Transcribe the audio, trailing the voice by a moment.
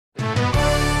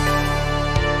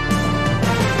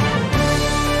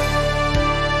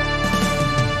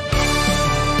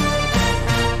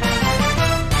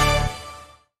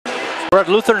We're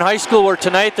at Lutheran High School where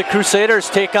tonight the Crusaders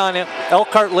take on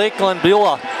Elkhart Lake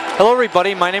Glenbeulah. Hello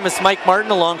everybody, my name is Mike Martin.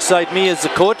 Alongside me is the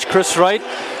coach, Chris Wright.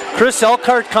 Chris,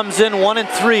 Elkhart comes in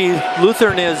 1-3.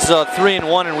 Lutheran is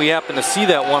 3-1, and we happen to see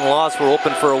that one loss. We're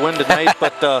open for a win tonight,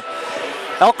 but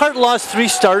Elkhart lost 3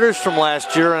 starters from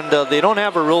last year, and they don't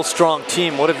have a real strong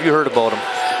team. What have you heard about them?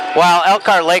 Well,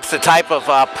 Elkhart Lake's the type of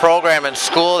program and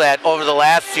school that over the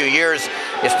last few years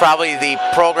is probably the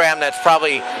program that's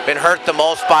probably been hurt the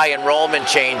most by enrollment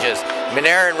changes. I mean,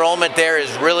 their enrollment there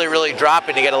is really, really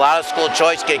dropping. You get a lot of school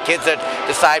choice, get kids that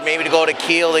decide maybe to go to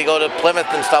Kiel, they go to Plymouth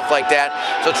and stuff like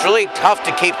that. So it's really tough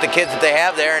to keep the kids that they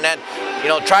have there and then, you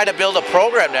know, try to build a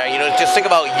program there. You know, just think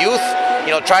about youth,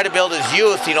 you know, try to build his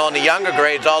youth, you know, in the younger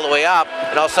grades all the way up,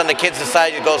 and all of a sudden the kids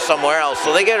decide to go somewhere else.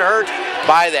 So they get hurt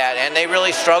by that, and they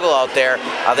really struggle out there.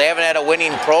 They haven't had a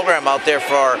winning program out there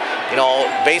for, you know,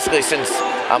 basically since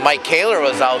Mike Kaler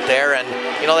was out there, and,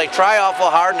 you know, they try awful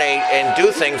hard and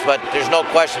do things, but there's no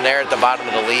question they're at the bottom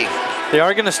of the league. They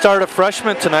are going to start a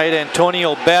freshman tonight,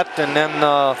 Antonio Bett, and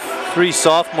then 3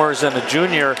 sophomores and a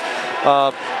junior.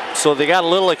 So they got a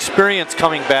little experience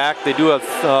coming back. They do have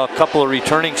a couple of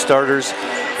returning starters.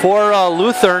 For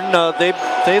Lutheran,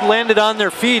 they landed on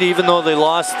their feet even though they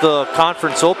lost the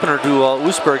conference opener to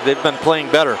Oostburg. They've been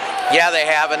playing better. Yeah, they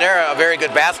have, and they're a very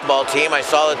good basketball team. I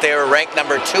saw that they were ranked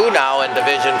number 2 now in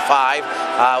Division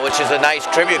 5, which is a nice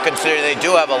tribute considering they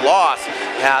do have a loss.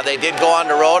 They did go on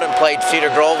the road and played Cedar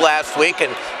Grove last week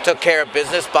and took care of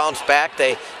business, bounced back.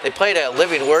 They played a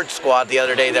Living Word squad the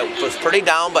other day that was pretty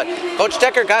down, but Coach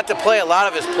Decker got to play a lot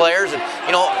of his players. And,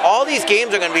 you know, all these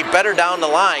games are going to be better down the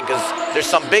line because there's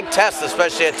some big tests,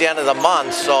 especially at the end of the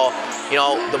month. So, you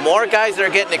know, the more guys that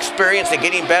are getting experience and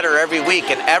getting better every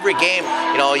week, and every game,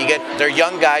 you know, you get their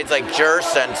young guys like Jers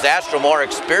and Zastro more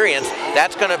experience,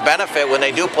 that's going to benefit when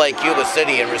they do play Cuba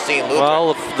City and Racine Lutheran.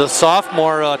 Well, the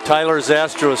sophomore Tyler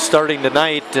Zastro is starting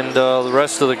tonight, and the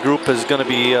rest of the group is going to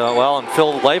be, well, and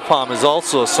Phil Leipalm is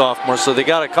also a sophomore, so they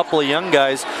got a couple of young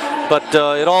guys, but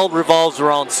it all revolves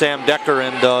around Sam Decker,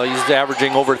 and he's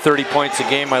averaging over 30 points a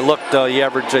game. I looked, he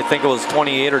averaged, I think it was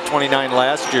 28 or 29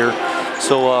 last year,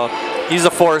 so he's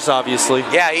a force, obviously.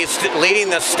 Yeah, he's leading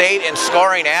the state in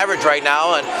scoring average right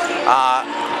now, and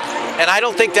I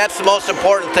don't think that's the most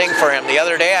important thing for him. The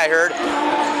other day I heard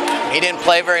he didn't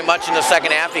play very much in the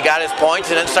second half. He got his points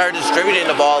and then started distributing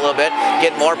the ball a little bit,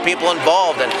 getting more people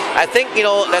involved. And I think, you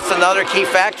know, that's another key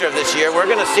factor of this year. We're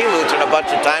going to see Lutheran a bunch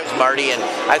of times, Marty, and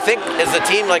I think as the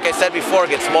team, like I said before,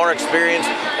 gets more experience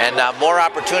and more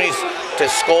opportunities to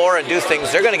score and do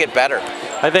things, they're going to get better.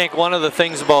 I think one of the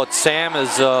things about Sam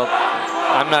is,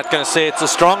 I'm not going to say it's the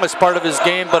strongest part of his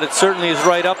game, but it certainly is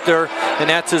right up there, and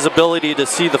that's his ability to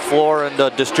see the floor and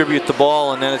distribute the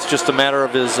ball, and then it's just a matter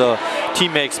of his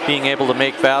teammates being able to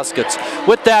make baskets.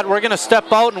 With that, we're going to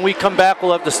step out, and we come back,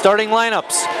 we'll have the starting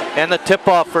lineups and the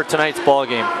tip-off for tonight's ball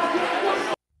game.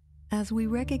 As we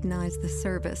recognize the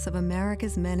service of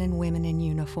America's men and women in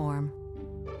uniform,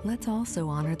 let's also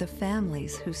honor the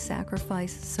families who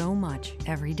sacrifice so much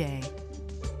every day.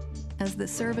 As the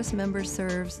service member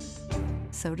serves,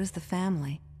 so does the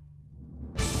family.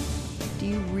 Do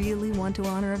you really want to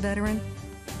honor a veteran?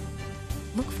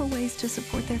 Look for ways to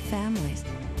support their families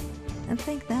and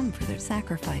thank them for their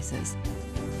sacrifices.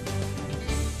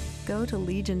 Go to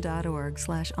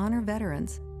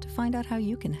legion.org/honor-veterans to find out how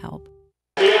you can help.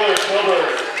 Taylor Cover.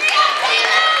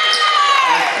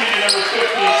 Number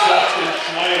 50, Justin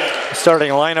Schneider.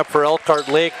 Starting lineup for Elkhart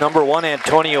Lake: number 1,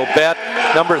 Antonio Bett;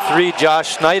 number 3,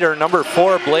 Josh Schneider; number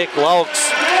 4, Blake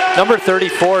Laux; number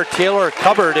 34, Taylor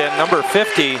Cubbard; and number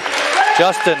 50,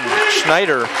 Justin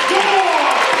Schneider.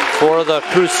 For the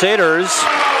Crusaders,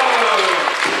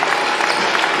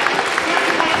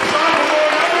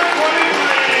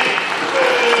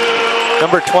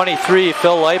 number 23,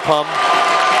 Phil Leipalm;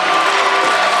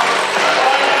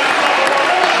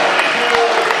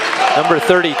 number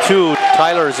 32,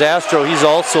 Tyler Zastro. He's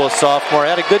also a sophomore.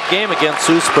 Had a good game against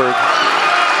Oostburg.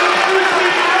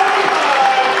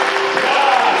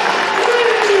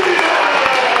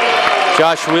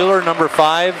 Josh Wheeler, number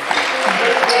 5.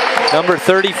 Number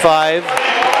 35,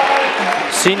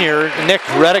 senior Nick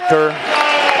Rediker.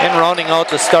 And rounding out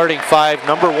the starting 5,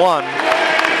 number 1,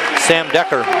 Sam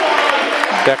Decker.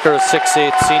 Decker, a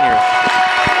 6'8" senior.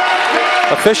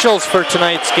 Officials for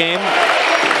tonight's game: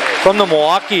 from the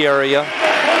Milwaukee area,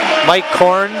 Mike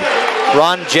Korn,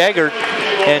 Ron Jaggert,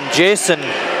 and Jason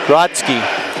Grodzki.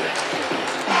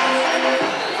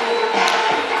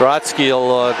 Grodzki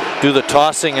will do the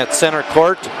tossing at center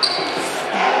court.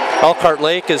 Elkhart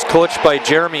Lake is coached by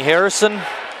Jeremy Harrison,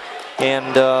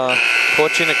 and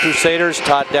coaching the Crusaders,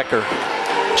 Todd Decker.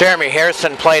 Jeremy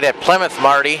Harrison played at Plymouth,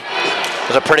 Marty,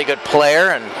 was a pretty good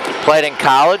player and played in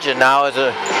college, and now is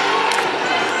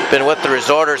been with the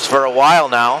Resorters for a while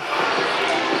now.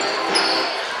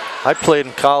 I played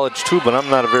in college too, but I'm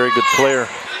not a very good player.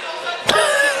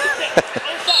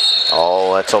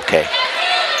 Oh, that's okay.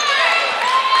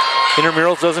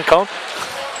 Intramurals doesn't count.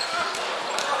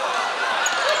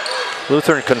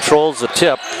 Lutheran controls the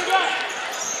tip.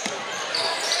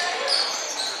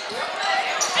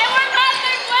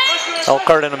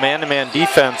 Elkhart in a man-to-man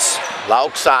defense.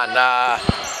 Laux on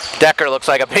Decker, looks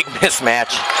like a big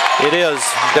mismatch. It is.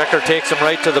 Decker takes him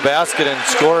right to the basket and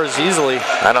scores easily.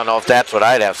 I don't know if that's what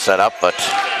I'd have set up, but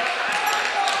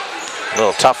a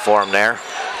little tough for him there.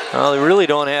 Well, they really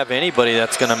don't have anybody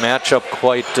that's going to match up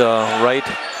quite right.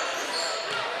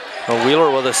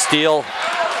 Wheeler with a steal.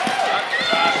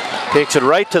 Takes it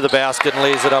right to the basket and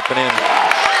lays it up and in.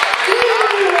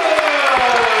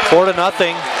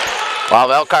 4-0.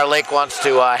 Well, Elkhart Lake wants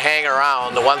to hang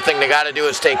around. The one thing they got to do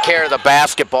is take care of the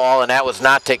basketball, and that was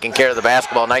not taking care of the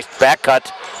basketball. Nice back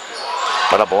cut,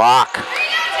 but a block.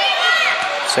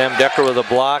 Sam Decker with a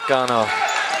block on a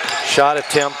shot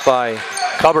attempt by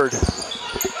Hubbard.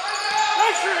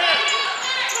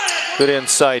 Good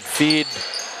inside feed.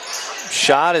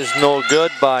 Shot is no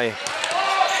good by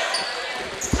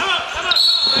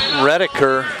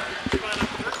Redeker.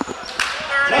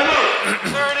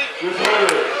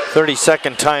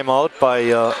 30-second timeout by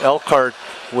Elkhart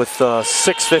with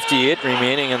 6:58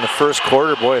 remaining in the first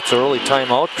quarter. Boy, it's an early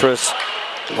timeout, Chris.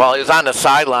 Well, he was on the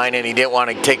sideline and he didn't want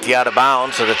to take the out of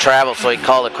bounds or the travel, so he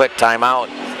called a quick timeout.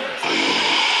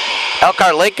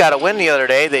 Elkhart Lake got a win the other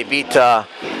day. They beat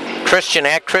Christian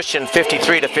at Christian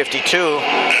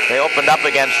 53-52. They opened up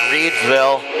against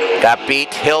Reedsville, got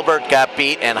beat. Hilbert got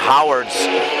beat, and Howards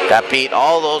got beat.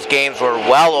 All those games were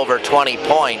well over 20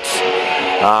 points.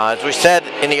 As we said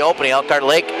in the opening, Elkhart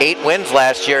Lake 8 wins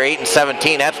last year,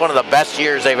 8-17. That's one of the best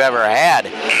years they've ever had.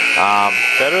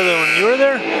 Better than when you were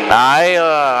there?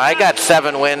 I got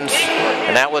 7 wins,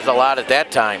 and that was a lot at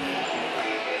that time.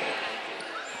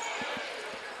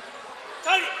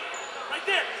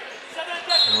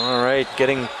 All right,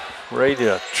 getting ready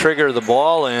to trigger the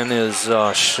ball in is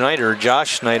Schneider,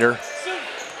 Josh Schneider,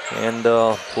 and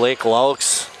Blake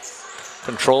Laux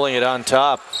controlling it on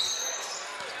top.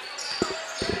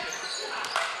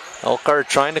 Elkhart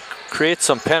trying to create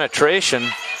some penetration,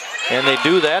 and they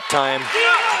do that time.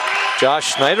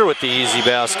 Josh Schneider with the easy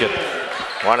basket.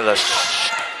 One of the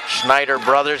Schneider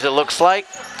brothers, it looks like.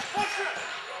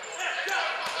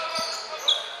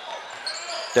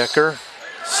 Decker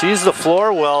sees the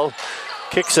floor well,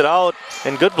 kicks it out,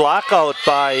 and good block out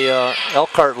by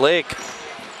Elkhart Lake.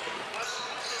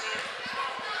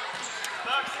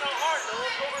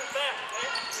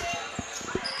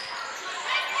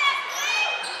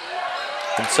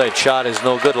 Inside shot is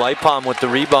no good. Lipom with the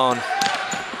rebound.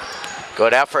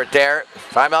 Good effort there.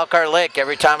 If I'm Elkhart Lake,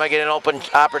 every time I get an open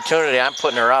opportunity, I'm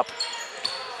putting her up.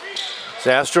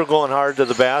 Zastro going hard to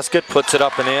the basket, puts it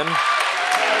up and in.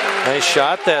 Nice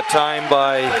shot that time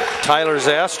by Tyler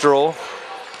Zastro.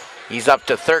 He's up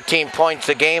to 13 points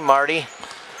a game, Marty.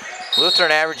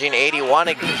 Lutheran averaging 81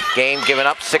 a game, giving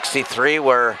up 63,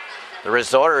 where the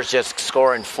Resorters just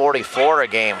scoring 44 a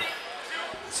game.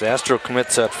 Zastro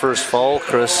commits that first foul,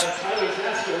 Chris.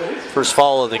 First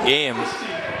foul of the game.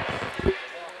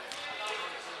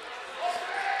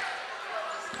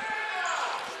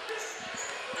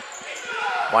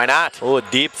 Why not? Oh, a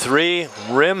deep three,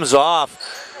 rims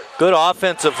off. Good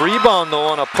offensive rebound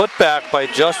though, and a putback by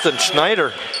Justin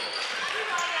Schneider.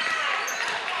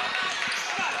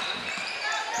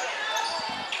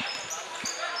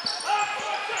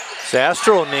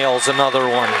 Zastro nails another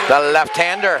one. The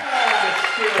left-hander.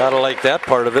 Gotta like that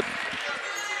part of it.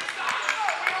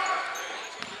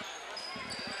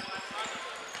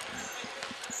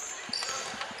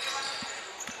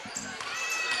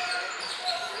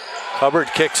 Hubbard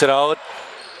kicks it out.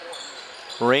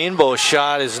 Rainbow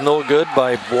shot is no good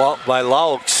by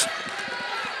Laux.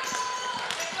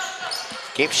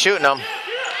 Keep shooting them.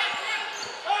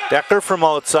 Decker from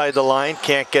outside the line,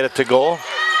 can't get it to go.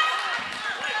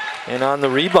 And on the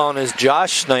rebound is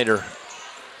Josh Schneider.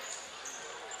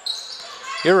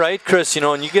 You're right, Chris. You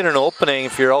know, when you get an opening,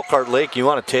 if you're Elkhart Lake, you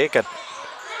want to take it.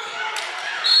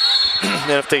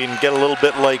 And if they can get a little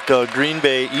bit like Green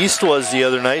Bay East was the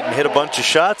other night and hit a bunch of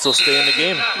shots, they'll stay in the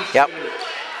game. Yep.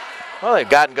 Well, they've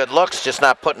gotten good looks, just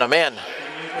not putting them in.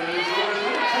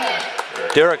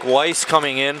 Derek Weiss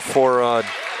coming in for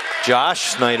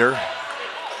Josh Schneider.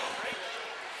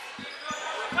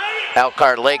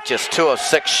 Elkhart Lake just 2 of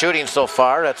 6 shooting so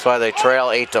far. That's why they trail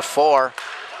 8-4.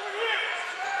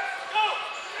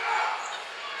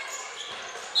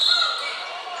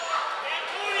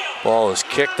 Ball is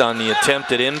kicked on the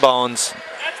attempted inbounds.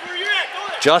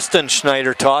 Justin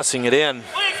Schneider tossing it in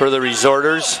for the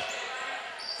Resorters.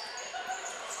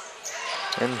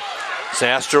 And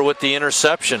Zastrow with the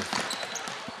interception.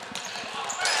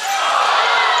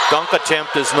 Dunk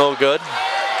attempt is no good.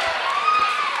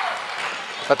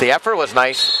 But the effort was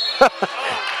nice.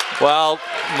 Well,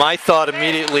 my thought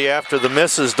immediately after the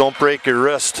misses, don't break your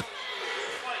wrist.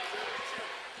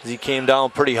 He came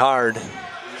down pretty hard.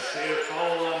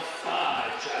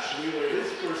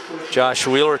 Josh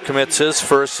Wheeler commits his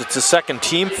first. It's a second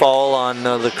team foul on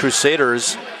the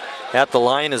Crusaders. At the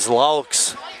line is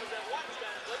Laux.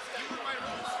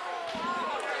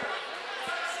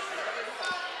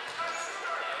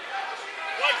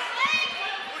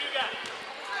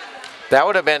 That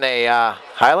would have been a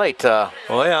highlight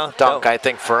dunk, I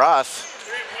think, for us.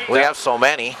 We have so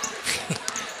many.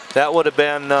 That would have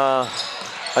been a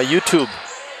YouTube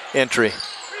entry.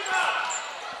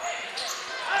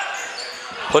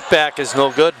 Putback is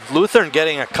no good. Lutheran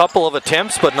getting a couple of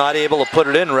attempts, but not able to put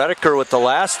it in. Redeker with the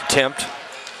last attempt.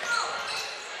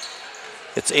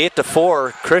 It's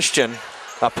 8-4. Christian,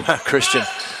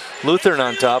 Lutheran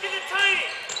on top.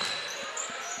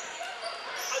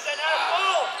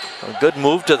 A good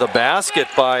move to the basket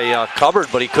by Cupboard,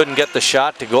 but he couldn't get the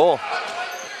shot to go.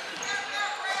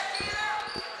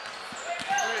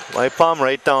 Lipom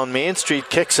right down Main Street,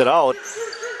 kicks it out.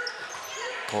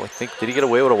 Oh, I think, did he get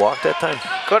away with a walk that time?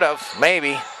 Could have,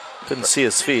 maybe. Couldn't see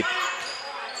his feet.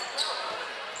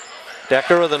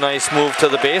 Decker with a nice move to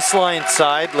the baseline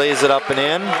side, lays it up and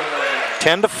in.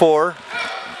 10-4.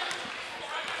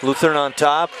 Lutheran on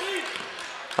top.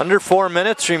 Under 4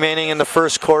 minutes remaining in the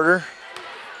first quarter.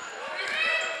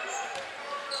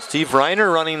 Steve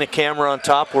Reiner running the camera on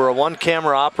top. We're a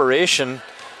one-camera operation.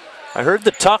 I heard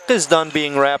the tuck is done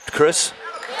being wrapped, Chris.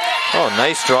 Oh,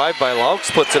 nice drive by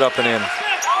Laux, puts it up and in.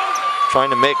 Trying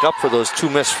to make up for those 2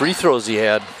 missed free throws he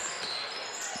had.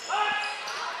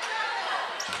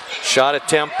 Shot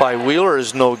attempt by Wheeler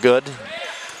is no good.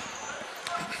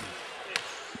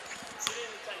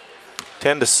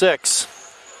 10-6.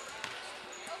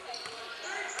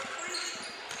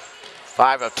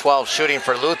 5 of 12 shooting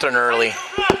for Lutheran early.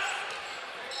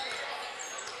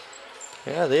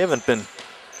 Yeah, they haven't been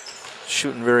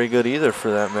shooting very good either,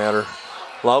 for that matter.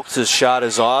 Laux' shot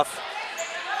is off.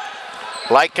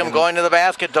 Like him going to the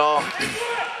basket, though.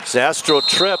 Zastrow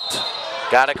tripped.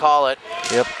 Gotta call it.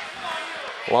 Yep.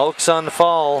 Laux on the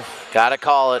foul. Gotta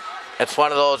call it. It's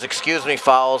one of those excuse me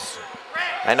fouls.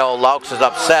 I know Laux is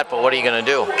upset, but what are you gonna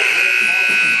do?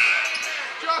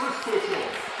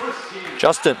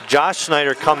 Josh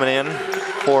Schneider coming in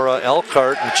for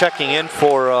Elkhart, and checking in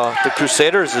for the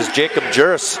Crusaders is Jacob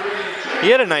Juris. He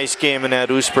had a nice game in that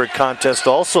Oostburg contest,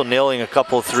 also nailing a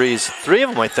couple of threes. 3 of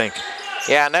them, I think.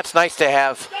 Yeah, and that's nice to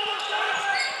have.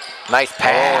 Nice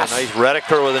pass. Oh, nice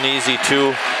Redeker with an easy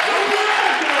 2.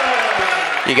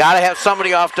 You got to have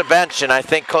somebody off the bench, and I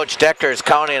think Coach Decker is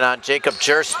counting on Jacob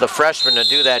Jurst, the freshman, to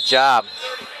do that job.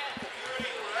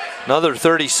 Another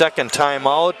 30-second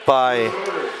timeout by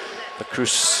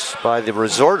the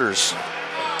Resorters.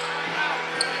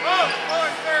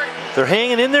 They're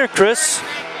hanging in there, Chris.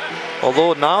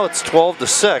 Although now it's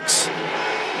 12-6.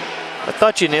 I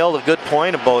thought you nailed a good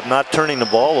point about not turning the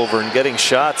ball over and getting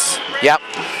shots. Yep.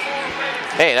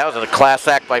 Hey, that was a class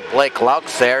act by Blake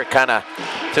Laux there. Kind of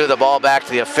threw the ball back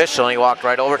to the official, and he walked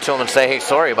right over to him and say, hey,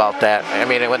 sorry about that. I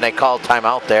mean, when they called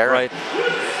timeout there. Right.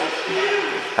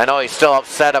 I know he's still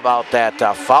upset about that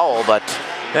foul, but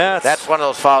that's one of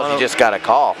those fouls you just got to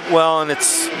call. Well, and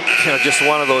it's just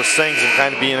one of those things, and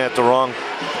kind of being at the wrong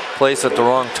place at the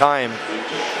wrong time.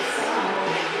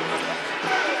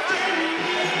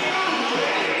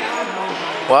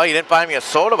 Well, you didn't buy me a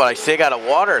soda, but I still got a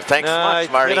water. Thanks so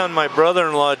much, Marty. I hit on my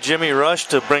brother-in-law, Jimmy Rush,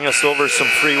 to bring us over some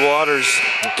free waters.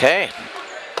 Okay.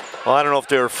 Well, I don't know if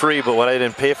they were free, but what I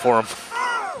didn't pay for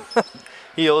them.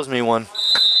 He owes me one.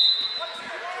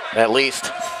 At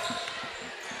least.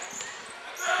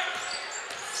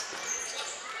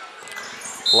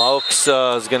 Laux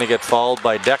is going to get fouled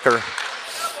by Decker.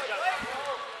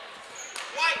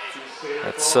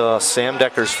 That's Sam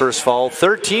Decker's first foul.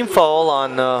 3rd team foul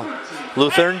on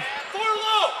Lutheran.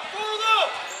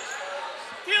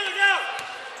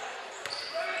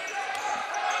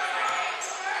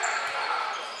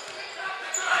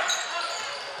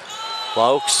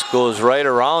 Laux goes right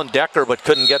around Decker, but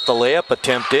couldn't get the layup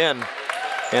attempt in,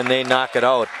 and they knock it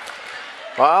out.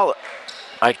 Well,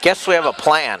 I guess we have a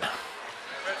plan.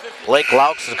 Blake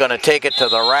Laux is going to take it to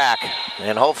the rack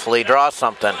and hopefully draw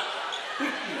something.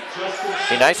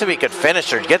 Be nice if he could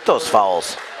finish or get those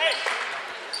fouls.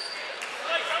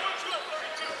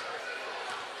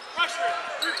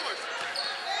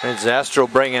 And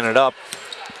Zastro bringing it up.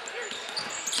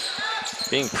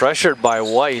 Being pressured by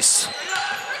Weiss.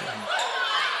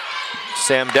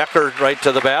 Sam Decker right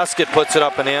to the basket, puts it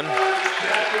up and in.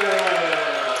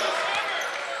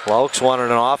 Laux wanted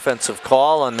an offensive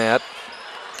call on that.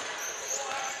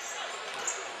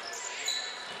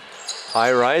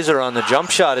 High riser on the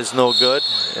jump shot is no good.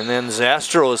 And then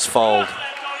Zastro is fouled.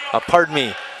 Pardon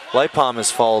me, Lipom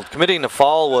is fouled. Committing the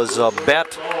foul was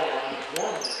Bet.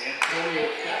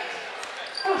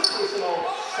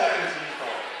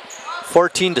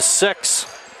 14-6.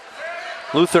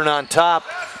 Lutheran on top.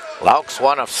 Laux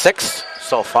 1 of 6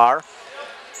 so far.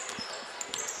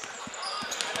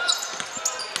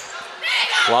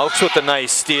 Laux with a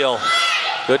nice steal.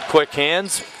 Good quick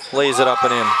hands, lays it up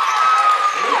and in.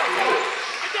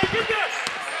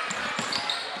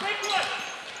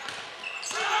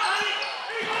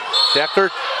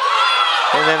 Decker,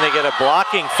 and then they get a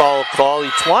blocking foul call.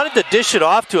 He wanted to dish it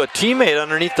off to a teammate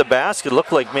underneath the basket.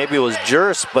 Looked like maybe it was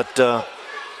Juris, but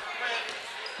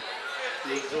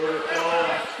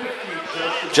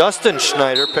Justin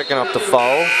Schneider picking up the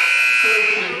foul.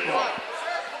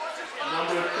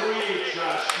 Number 3,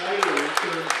 Josh Schneider,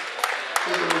 returns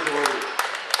to the reserve.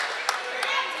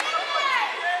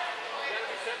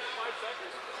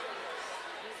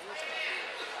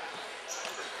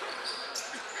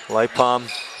 Lipom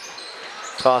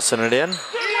tossing it in.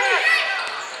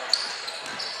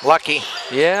 Lucky.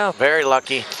 Yeah. Very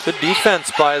lucky. Good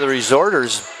defense by the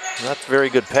Resorters. That's a very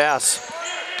good pass.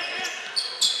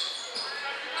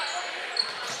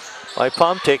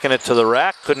 Lipom taking it to the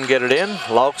rack, couldn't get it in.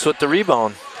 Laux with the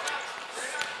rebound.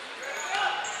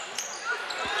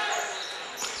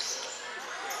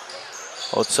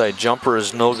 Outside jumper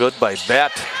is no good by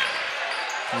Bet.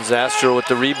 Zastro with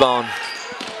the rebound.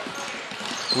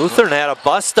 Lutheran had a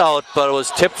bust out, but it was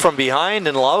tipped from behind,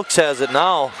 and Laux has it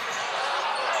now.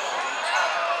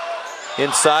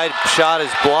 Inside shot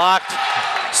is blocked.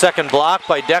 Second block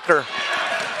by Decker.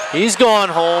 He's going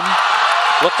home.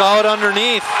 Look out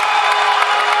underneath.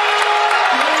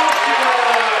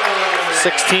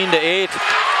 16-8.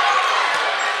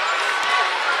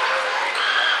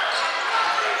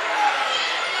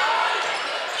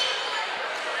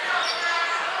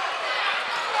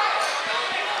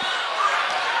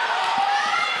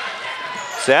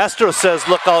 Zastro says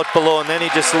look out below, and then he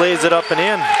just lays it up and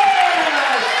in.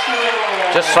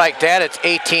 Just like that, it's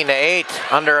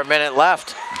 18-8, under a minute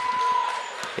left.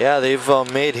 Yeah, they've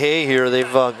made hay here.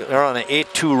 They're on an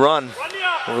 8-2 run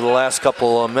over the last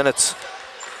couple of minutes.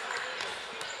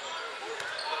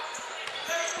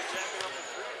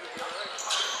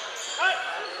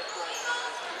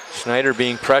 Schneider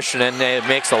being pressured, and it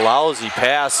makes a lousy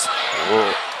pass.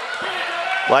 Whoa.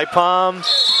 Lipom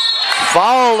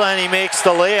fouled, and he makes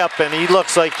the layup, and he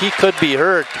looks like he could be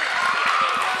hurt.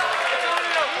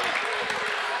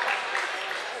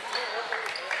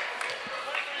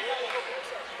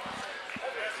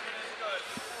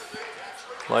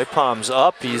 Lipom's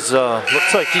up. He's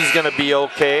looks like he's going to be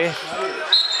okay.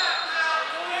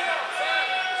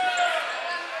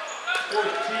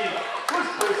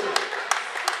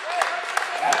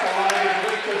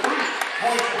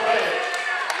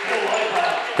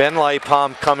 Ben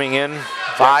Lipom coming in,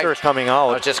 Decker coming out.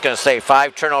 I was just going to say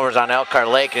 5 turnovers on Elkhart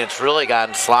Lake, and it's really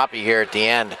gotten sloppy here at the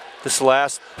end. This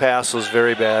last pass was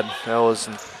very bad. That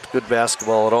wasn't good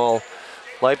basketball at all.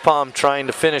 Lipom trying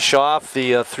to finish off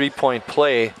the three-point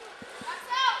play.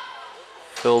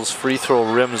 Phil's free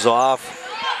throw rims off.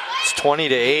 It's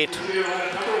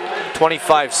 20-8.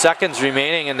 25 seconds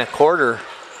remaining in the quarter.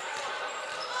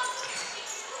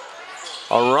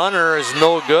 A runner is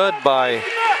no good by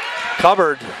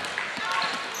Cupboard.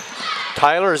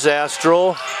 Tyler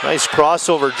Zastro, nice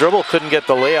crossover dribble, couldn't get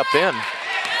the layup in.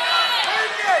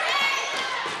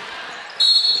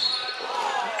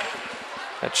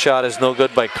 That shot is no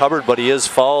good by Cupboard, but he is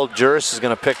fouled. Juris is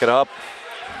going to pick it up.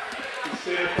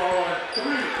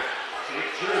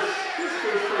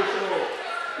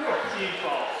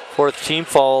 Fourth team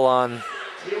foul on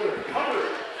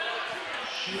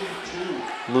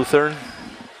Lutheran.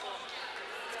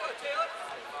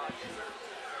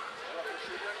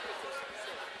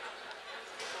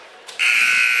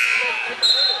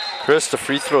 Chris, the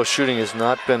free throw shooting has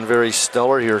not been very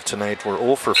stellar here tonight. We're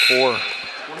 0 for 4.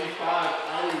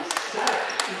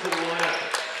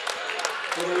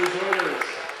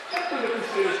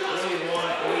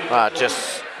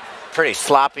 Just pretty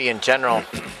sloppy in general.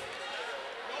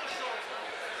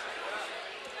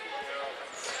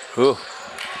 Ooh,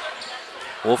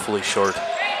 woefully short.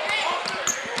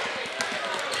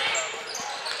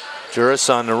 Juris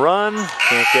on the run,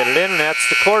 can't get it in, and that's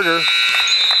the quarter.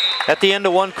 At the end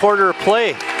of one quarter of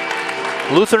play.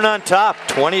 Lutheran on top,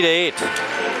 20-8.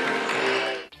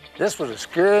 This was a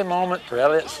scary moment for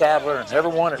Elliott Sadler and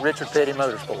everyone at Richard Petty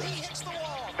Motorsports.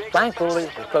 Thankfully,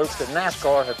 the folks at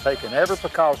NASCAR have taken every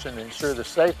precaution to ensure the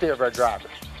safety of our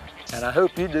drivers. And I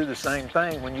hope you do the same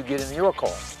thing when you get in your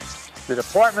car. The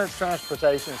Department of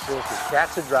Transportation says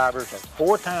distracted drivers are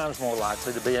 4 times more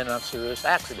likely to be in a serious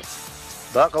accident.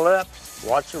 Buckle up,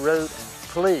 watch the road, and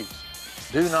please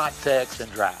do not text and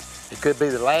drive. It could be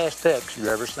the last text you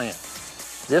ever sent.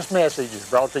 This message is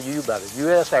brought to you by the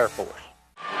U.S. Air Force.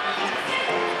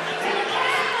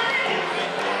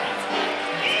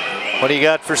 What do you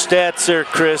got for stats there,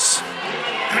 Chris?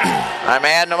 I'm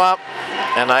adding them up,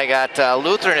 and I got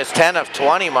Lutheran is 10 of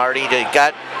 20, Marty. They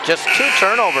got just 2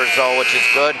 turnovers, though, which is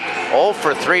good. 0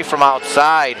 for 3 from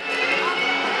outside.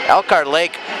 Elkhart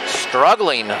Lake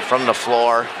struggling from the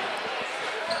floor.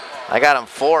 I got them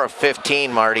 4 of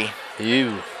 15, Marty.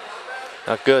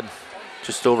 Not good.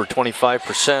 Just over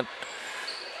 25%.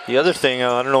 The other thing,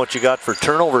 I don't know what you got for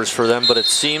turnovers for them, but it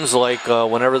seems like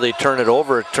whenever they turn it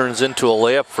over, it turns into a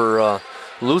layup for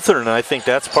Lutheran, and I think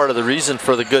that's part of the reason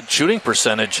for the good shooting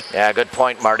percentage. Yeah, good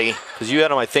point, Marty. Because you had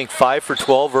them, I think, 5 for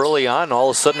 12 early on. All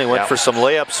of a sudden, they went for some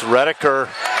layups. Redeker,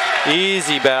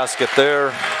 easy basket there,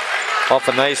 off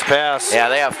a nice pass. Yeah,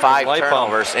 they have 5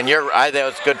 turnovers, and that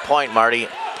was a good point, Marty.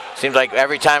 Seems like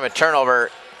every time a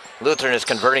turnover, Lutheran is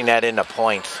converting that into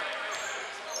points.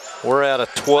 We're at a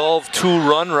 12-2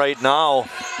 run right now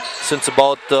since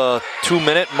about the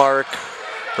 2-minute mark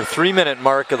or 3-minute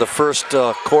mark of the first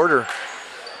quarter.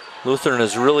 Lutheran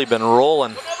has really been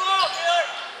rolling.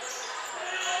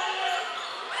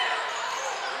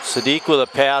 Sadiq with a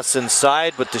pass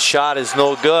inside, but the shot is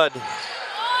no good.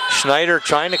 Schneider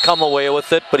trying to come away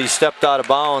with it, but he stepped out of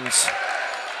bounds.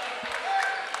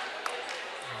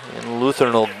 And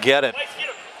Lutheran will get it.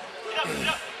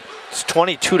 It's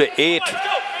 22-8.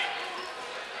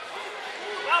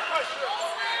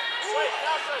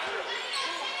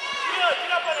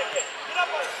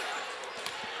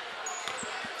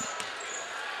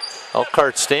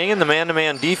 Elkhart staying in the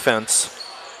man-to-man defense.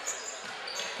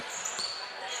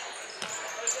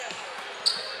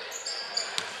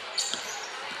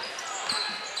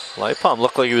 Lipom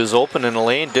looked like he was open in the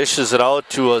lane, dishes it out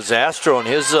to Zastro, and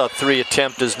his 3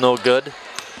 attempt is no good.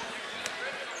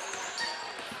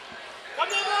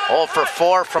 0 for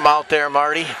 4 from out there,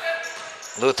 Marty.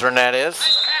 Lutheran, that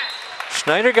is.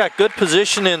 Schneider got good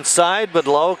position inside, but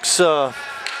Laux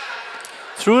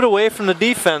threw it away from the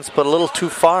defense, but a little too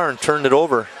far and turned it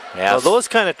over. Yes. Well, those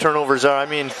kind of turnovers are, I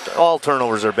mean, all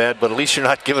turnovers are bad, but at least you're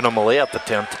not giving them a layup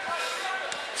attempt.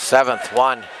 7th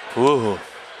one. Ooh.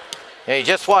 Yeah, you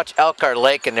just watch Elkhart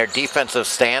Lake and their defensive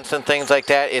stance and things like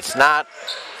that. It's not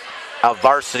of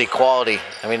varsity quality.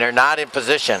 I mean, they're not in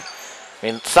position. I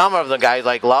mean, some of the guys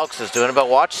like Laux is doing it, but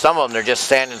watch some of them. They're just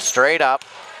standing straight up,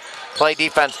 play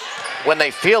defense when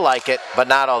they feel like it, but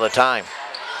not all the time.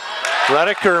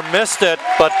 Redeker missed it,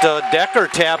 but Decker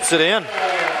taps it in.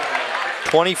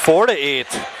 24-8.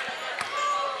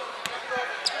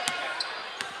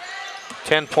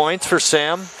 10 points for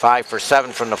Sam. 5 for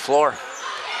 7 from the floor.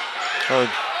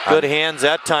 Oh, good hands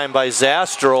that time by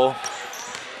Zastro.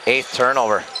 8th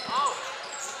turnover.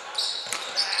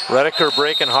 Redeker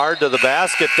breaking hard to the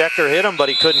basket. Decker hit him, but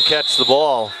he couldn't catch the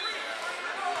ball.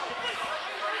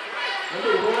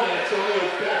 Number 1, Antonio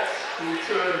Betts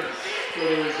returns for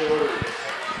the reserves.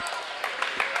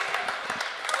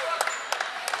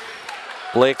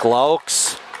 Blake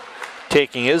Laux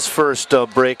taking his first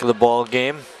break of the ball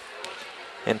game.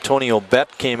 Antonio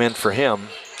Bett came in for him.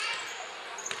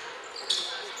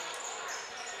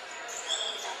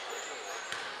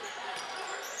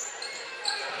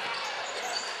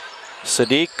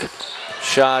 Sadiq,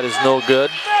 shot is no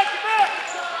good.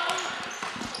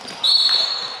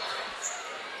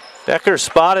 Decker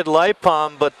spotted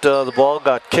Lipom, but the ball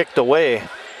got kicked away.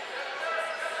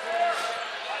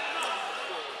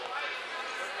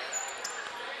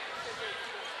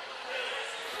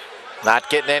 Not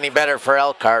getting any better for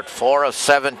Elkhart. 4 of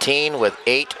 17 with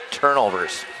 8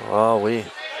 turnovers. Oh, it's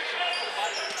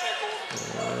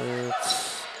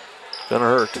gonna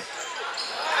hurt.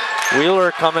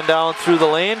 Wheeler coming down through the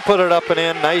lane, put it up and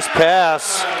in, nice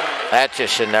pass. That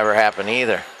just should never happen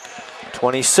either.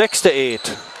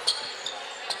 26-8.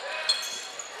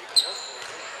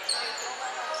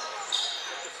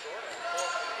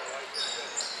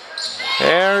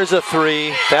 There's a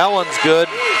 3, that one's good.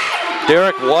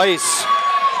 Derek Weiss,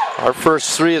 our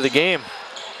first 3 of the game.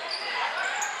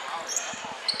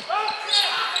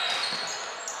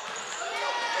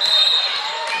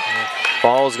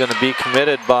 Ball is going to be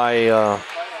committed by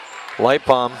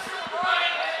Lipom.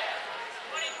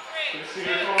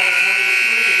 Senior call 26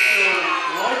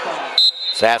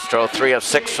 Zastro 3 of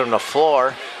 6 from the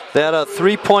floor. That a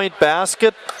 3-point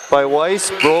basket by Weiss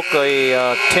broke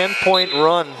a 10-point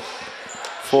run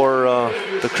for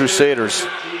the Crusaders.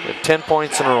 10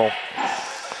 points in a row.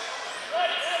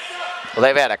 Well,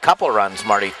 they've had a couple runs,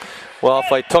 Marty. Well,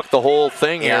 if I took the whole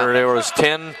thing Yeah. here, there was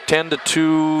 10 to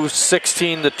 2,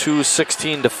 16 to 2,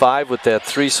 16 to 5 with that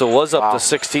 3, so it was up to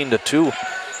 16 to 2.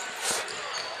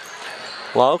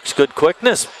 Laux, good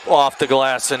quickness off the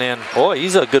glass and in. Boy,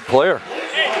 he's a good player.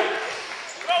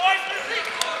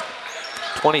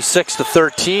 26 to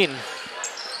 13.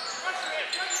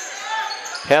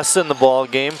 Hess in the ball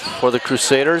game for the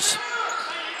Crusaders.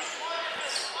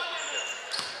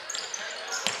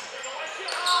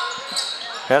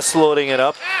 Hess loading it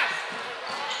up.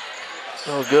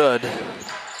 Oh, good.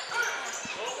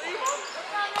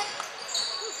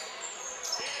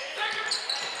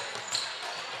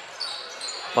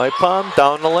 Lipom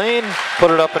down the lane, put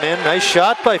it up and in. Nice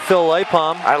shot by Phil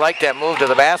Lipom. I like that move to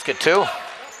the basket too.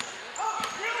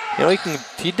 You know,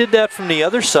 he did that from the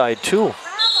other side too.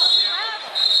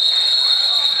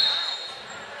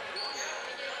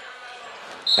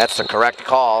 That's the correct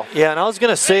call. Yeah, and I was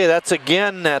going to say that's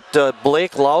again that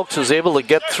Blake Laux was able to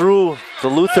get through the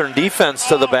Lutheran defense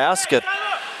to the basket.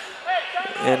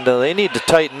 And they need to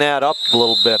tighten that up a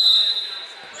little bit.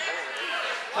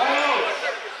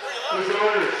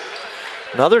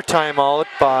 Another timeout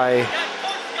by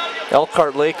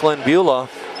Elkhart Lakeland Beulah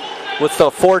with the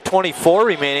 4:24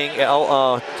 remaining.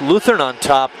 Lutheran on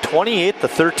top, 28 to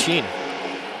 13.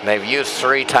 They've used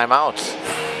 3 timeouts,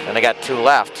 and they got 2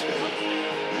 left.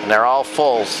 And they're all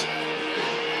fulls.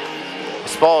 I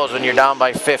suppose when you're down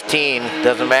by 15,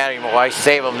 doesn't matter why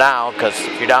save them now, because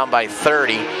if you're down by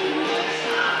 30.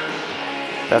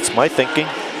 That's my thinking.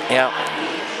 Yeah.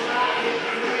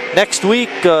 Next week,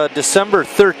 December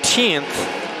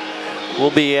 13th,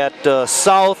 we'll be at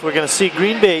South. We're going to see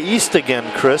Green Bay East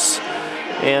again, Chris.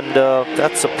 And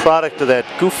that's a product of that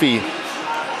goofy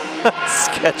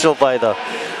schedule by the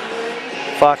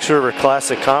Fox River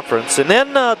Classic Conference. And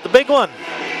then the big one.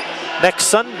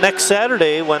 Next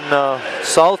Saturday, when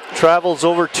South travels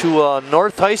over to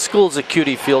North High School's at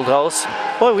Cutie Fieldhouse.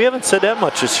 Boy, we haven't said that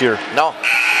much this year. No.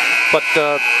 But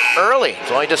early.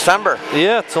 It's only December.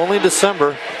 Yeah, it's only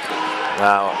December.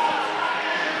 Wow.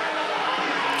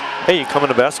 Hey, you coming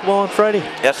to basketball on Friday?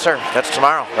 Yes, sir. That's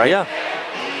tomorrow, right? Yeah.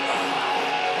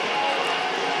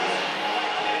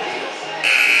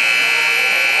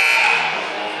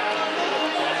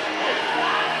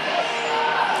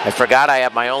 I forgot I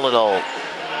have my own little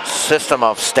system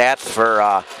of stats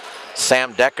for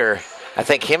Sam Decker. I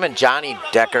think him and Johnny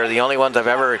Decker are the only ones I've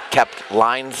ever kept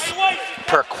lines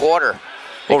per quarter.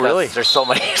 Oh, really? There's so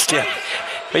many.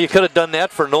 Well, you could have done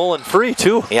that for Nolan Free,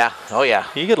 too. Yeah. Oh, yeah.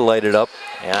 He could have lighted up.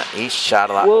 Yeah, he shot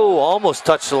a lot. Whoa, almost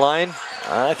touched the line.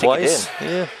 I think Twice. he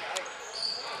did.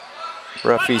 Yeah.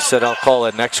 Referee said, I'll call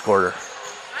it next quarter.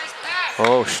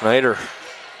 Oh, Schneider.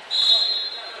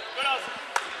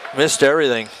 Missed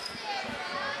everything.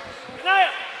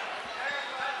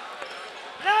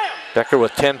 Decker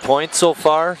with 10 points so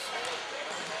far. How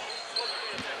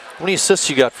many assists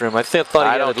you got for him? I thought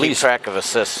he had at least. I don't keep track of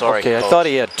assists. Sorry, okay, Coach. I thought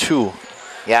he had 2.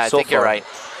 Yeah, I think you're right.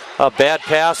 A bad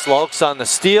pass. Laux on the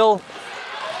steal.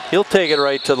 He'll take it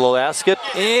right to the basket,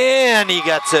 and he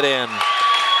gets it in.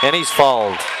 And he's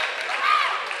fouled.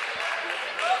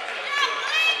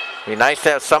 Be nice to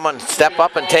have someone step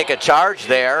up and take a charge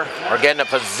there, or get in a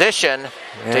position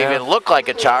to even look like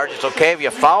a charge. It's okay if you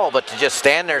foul, but to just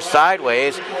stand there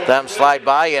sideways, let them slide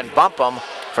by you and bump them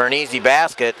for an easy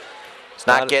basket, it's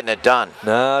not getting it done.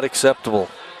 Not acceptable.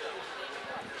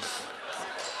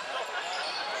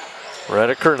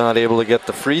 Redeker not able to get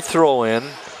the free throw in.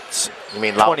 You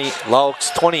mean Laux?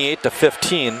 Laux 28 to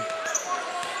 15.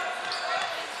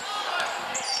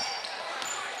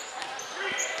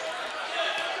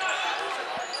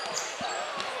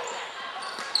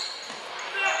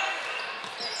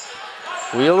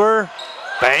 Wheeler,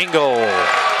 bango.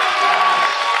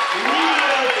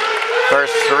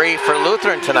 First 3 for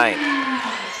Lutheran tonight.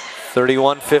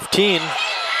 31-15.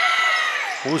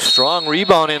 Ooh, strong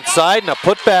rebound inside, and a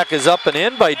putback is up and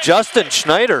in by Justin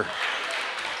Schneider.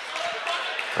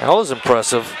 That was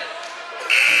impressive.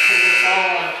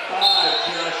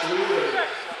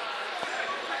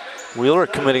 Wheeler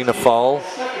committing the foul.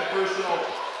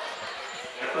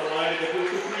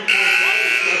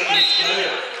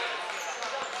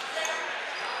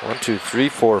 1, 2, 3,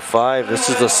 4, 5. This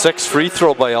is the 6th free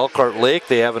throw by Elkhart Lake.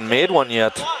 They haven't made one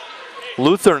yet.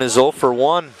 Lutheran is 0 for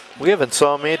 1. We haven't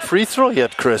saw a made free throw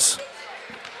yet, Chris.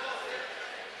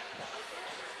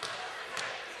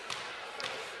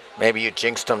 Maybe you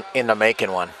jinxed them into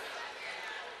making one.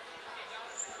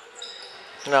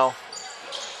 No.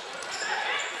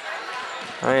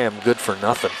 I am good for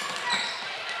nothing.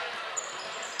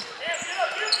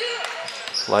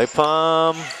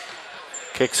 Lipom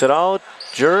kicks it out.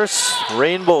 Juris,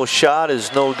 rainbow shot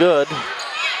is no good.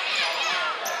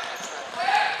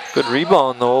 Good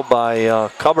rebound though by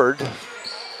Cupboard.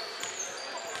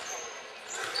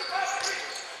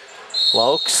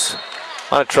 Laux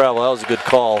on a travel, that was a good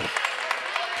call.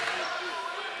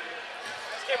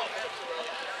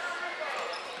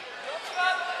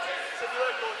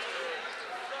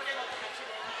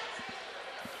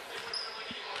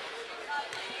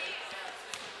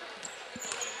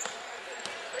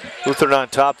 Lutheran on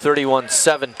top,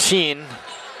 31-17.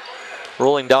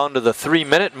 Rolling down to the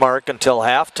 3-minute mark until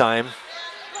halftime.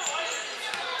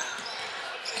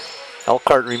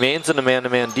 Elkhart remains in the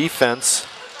man-to-man defense.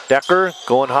 Decker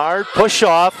going hard, push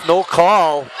off, no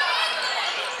call.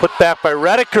 Put back by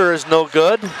Redeker is no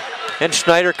good. And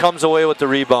Schneider comes away with the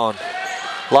rebound.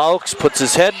 Laux puts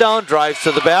his head down, drives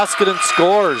to the basket and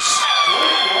scores.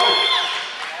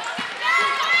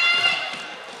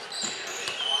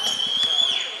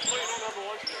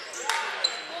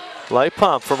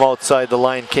 Lipom from outside the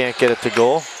line can't get it to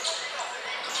go.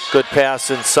 Good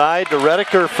pass inside to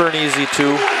Redeker for an easy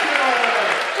two.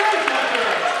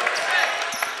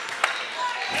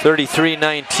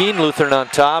 33-19, Lutheran on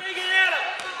top.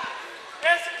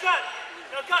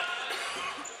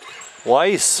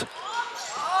 Weiss,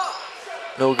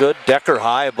 no good. Decker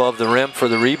high above the rim for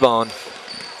the rebound.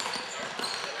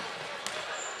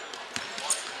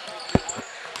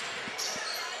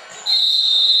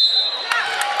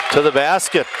 To the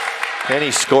basket, and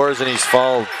he scores and he's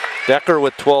fouled. Decker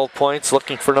with 12 points,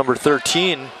 looking for number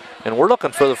 13, and we're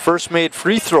looking for the first made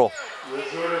free throw.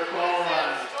 Reserve foul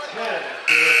on 10,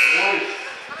 Derek Weiss.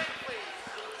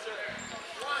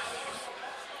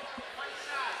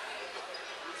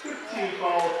 15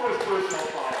 foul, first personal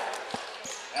foul.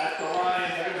 At the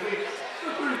line, complete the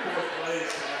 34th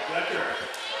place, and Decker.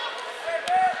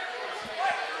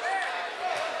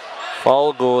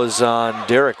 Foul goes on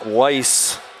Derek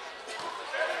Weiss.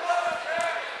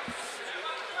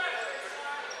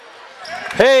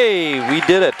 Hey, we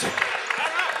did it.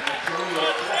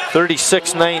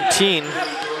 36-19.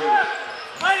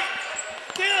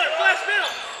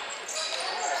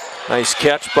 Nice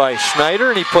catch by Schneider,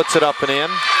 and he puts it up and in.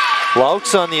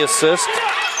 Laux on the assist.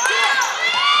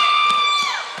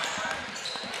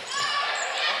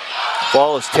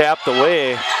 Ball is tapped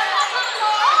away.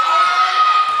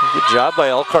 Good job by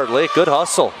Elkhart Lake, good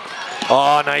hustle.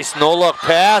 Oh, nice no-look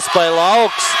pass by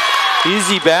Laux.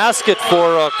 Easy basket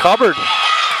for Cupboard.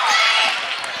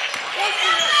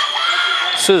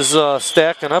 This is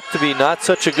stacking up to be not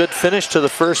such a good finish to the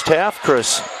first half,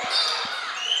 Chris.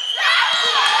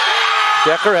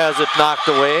 Decker has it knocked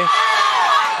away.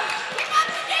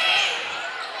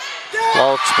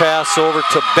 Laux pass over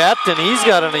to Bet, and he's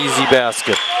got an easy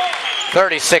basket.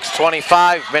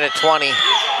 36-25, minute 20.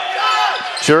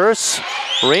 Juris,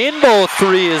 rainbow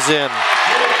three is in.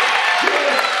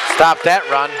 Stop that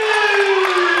run.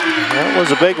 That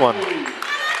was a big one.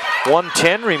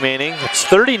 1:10 remaining. It's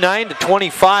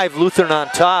 39-25, Lutheran on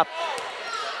top.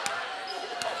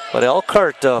 But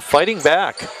Elkhart fighting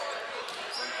back.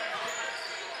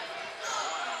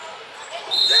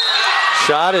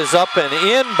 Shot is up and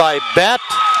in by Bet.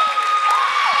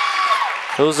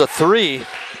 It was a three.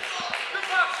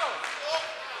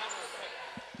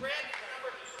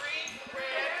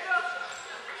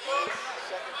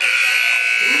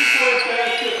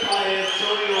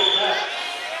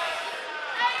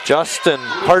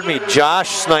 Josh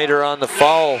Snyder on the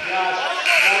foul.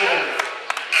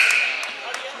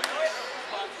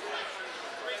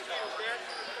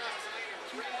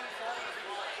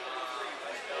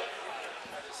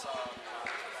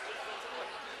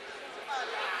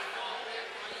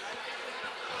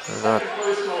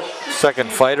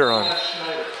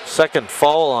 Second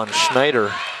foul on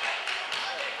Schneider.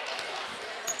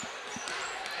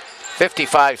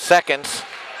 55 seconds.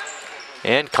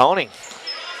 And counting.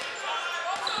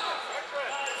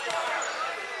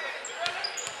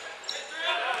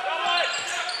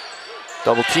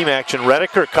 Double team action.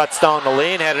 Redeker cuts down the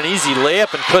lane, had an easy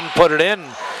layup and couldn't put it in.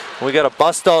 We got a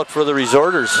bust out for the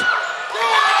Resorters.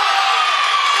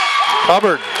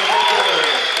 Cupboard.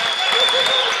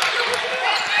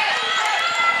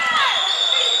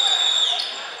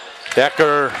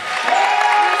 Decker.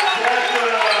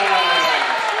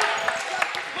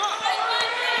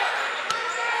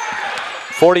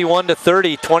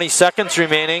 (41-30), 20 seconds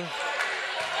remaining.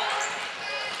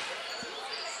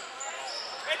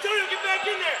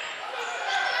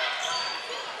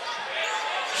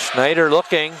 Schneider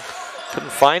looking,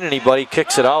 Couldn't find anybody,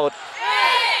 kicks it out.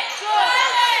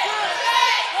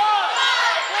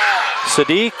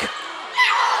 Sadiq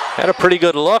had a pretty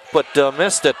good look, but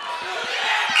missed it.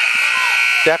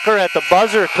 Decker at the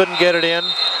buzzer, couldn't get it in.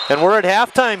 And we're at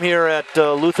halftime here at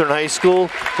Lutheran High School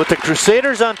with the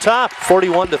Crusaders on top,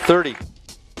 41-30.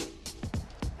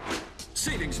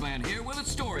 Savings Man here with a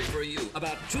story for you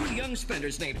about two young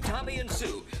spenders named Tommy and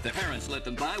Sue. Their parents let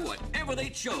them buy whatever they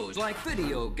chose, like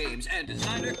video games and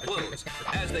designer clothes.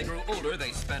 As they grew older, they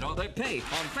spent all they paid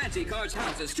on fancy cars,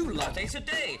 houses, 2 lattes a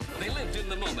day. They lived in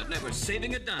the moment, never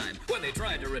saving a dime. When they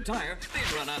tried to retire,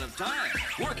 they'd run out of time.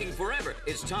 Working forever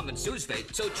is Tom and Sue's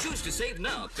fate, so choose to save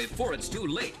now before it's too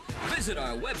late. Visit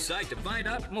our website to find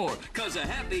out more, cause a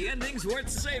happy ending's worth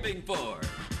saving for.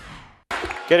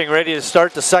 Getting ready to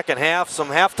start the second half. Some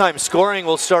halftime scoring.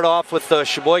 We'll start off with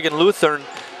Sheboygan Lutheran.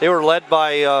 They were led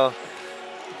by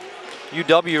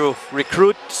UW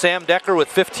recruit Sam Decker with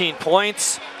 15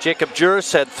 points. Jacob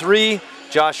Juris had 3.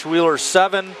 Josh Wheeler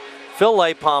 7. Phil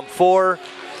Lightpalm 4.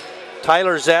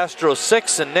 Tyler Zastro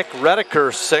 6 and Nick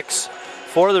Redeker 6.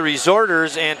 For the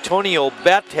Resorters, Antonio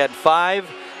Bett had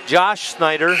 5. Josh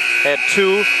Snyder had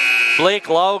 2. Blake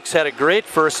Laux had a great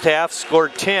first half,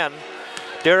 scored 10.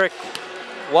 Derek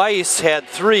Weiss had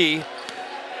 3,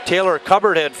 Taylor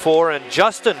Cubbard had 4, and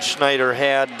Justin Schneider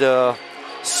had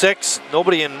 6.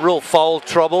 Nobody in real foul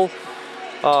trouble.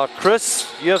 Chris,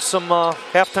 you have some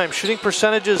halftime shooting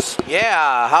percentages?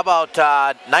 Yeah, how about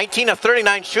 19 of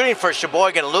 39 shooting for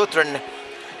Sheboygan Lutheran.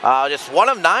 Just 1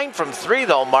 of 9 from 3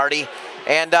 though, Marty.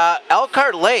 And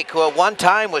Elkhart Lake, who at one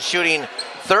time was shooting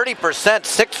 30%,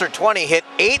 6 for 20, hit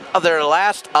 8 of their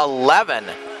last 11.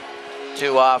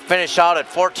 To finish out at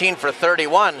 14 for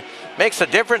 31. Makes a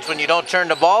difference when you don't turn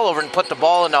the ball over and put the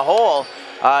ball in the hole.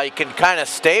 You can kind of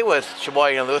stay with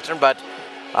Sheboygan Lutheran, but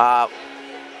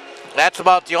that's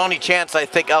about the only chance I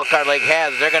think Elkhart Lake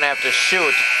has. They're going to have to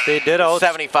shoot. They did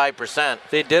 75%.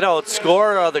 They did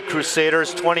outscore the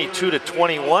Crusaders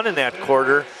 22-21 in that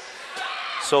quarter.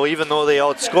 So even though they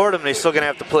outscored them, they're still going to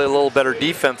have to play a little better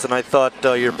defense. And I thought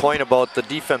your point about the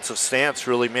defensive stance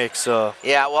really makes a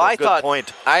good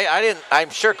point. I'm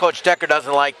sure Coach Decker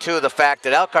doesn't like too the fact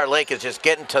that Elkhart Lake is just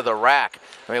getting to the rack.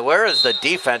 I mean, where is the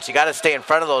defense? You got to stay in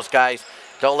front of those guys.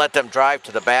 Don't let them drive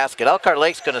to the basket. Elkhart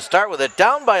Lake's going to start with it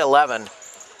down by 11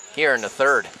 here in the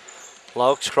third.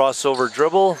 Laux crossover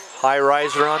dribble, high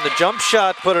riser on the jump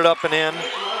shot, put it up and in.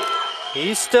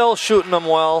 He's still shooting them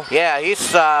well. Yeah, he's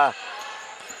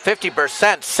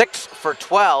 50%, 6 for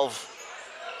 12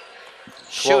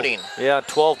 shooting.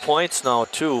 12 points now,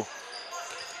 too.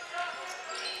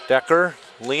 Decker,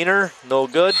 leaner, no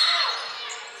good.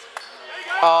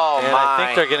 Oh, and my. I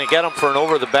think they're going to get him for an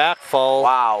over-the-back foul.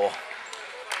 Wow.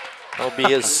 That'll be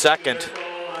his second.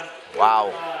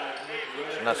 Wow.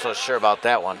 I'm not so sure about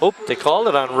that one. Oh, they called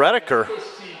it on Redeker.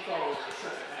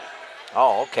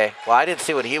 Oh, okay. Well, I didn't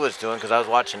see what he was doing because I was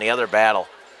watching the other battle.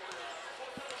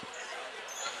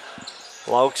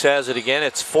 Laux has it again.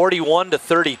 It's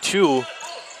 41-32.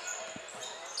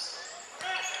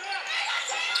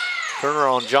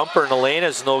 Turnaround jumper in the lane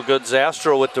is no good.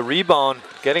 Zastro with the rebound.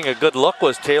 Getting a good look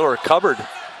was Taylor Cubbard.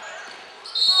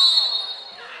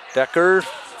 Decker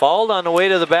fouled on the way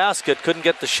to the basket. Couldn't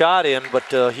get the shot in,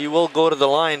 but he will go to the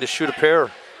line to shoot a pair.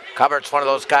 Cubbard's one of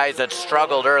those guys that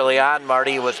struggled early on,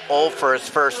 Marty. He was 0 for his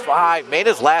first 5. Made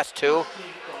his last 2,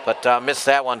 but missed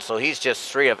that one, so he's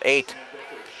just 3 of 8.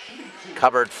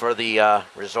 Cubbard for the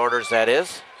Resorters, that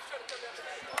is.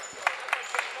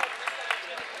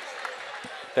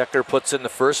 Decker puts in the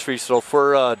first free throw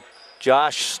for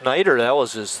Josh Snyder. That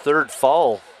was his 3rd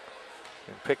foul.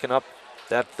 And picking up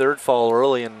that 3rd foul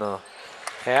early in the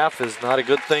half is not a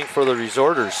good thing for the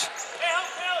Resorters.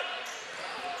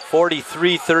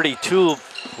 43-32,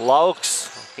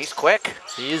 Laux. He's quick.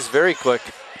 He is very quick.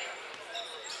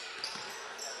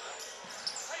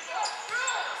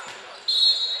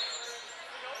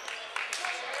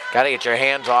 Got to get your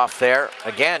hands off there.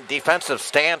 Again, defensive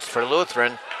stance for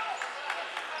Lutheran.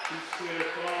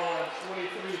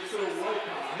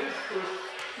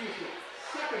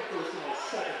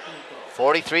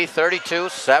 43-32,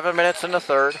 7 minutes in the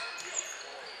third.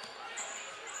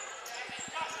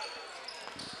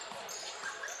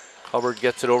 Hubbard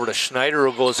gets it over to Schneider,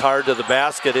 who goes hard to the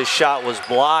basket. His shot was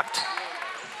blocked.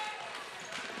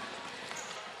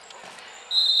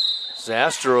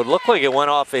 Zastro, it looked like it went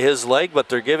off of his leg, but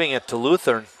they're giving it to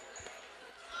Lutheran.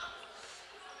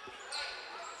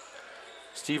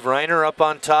 Steve Reiner up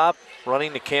on top,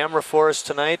 running the camera for us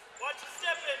tonight.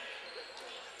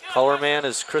 Color man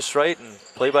is Chris Wright, and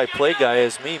play-by-play guy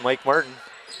is me, Mike Martin.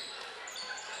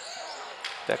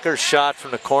 Decker's shot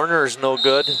from the corner is no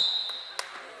good.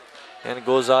 And it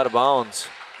goes out of bounds.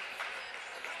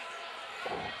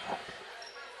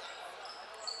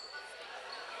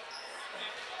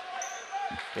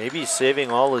 Maybe he's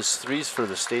saving all his threes for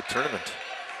the state tournament.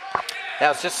 Yeah,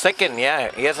 I was just thinking,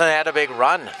 yeah, he hasn't had a big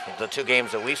run the 2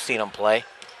 games that we've seen him play.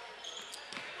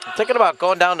 I'm thinking about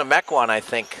going down to Mequon, I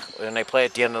think, when they play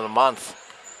at the end of the month.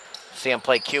 See him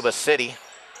play Cuba City.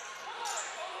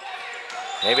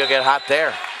 Maybe he'll get hot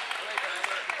there.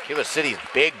 Cuba City's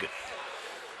big.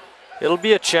 It'll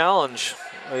be a challenge.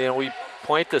 You know, we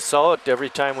point this out every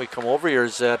time we come over here,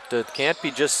 is that it can't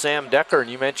be just Sam Decker, and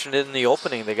you mentioned it in the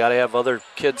opening. They got to have other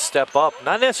kids step up.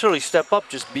 Not necessarily step up,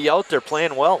 just be out there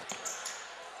playing well.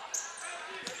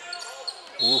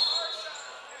 Ooh.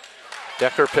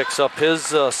 Decker picks up his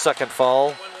second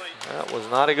foul. That was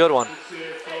not a good one.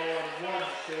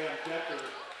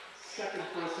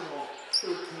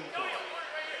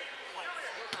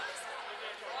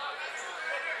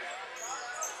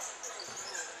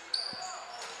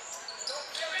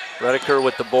 Rediker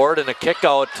with the board and a kick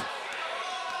out.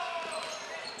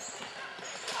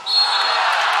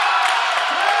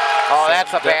 Oh,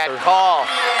 that's a bad call.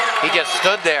 He just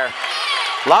stood there.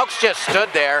 Laux just stood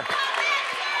there.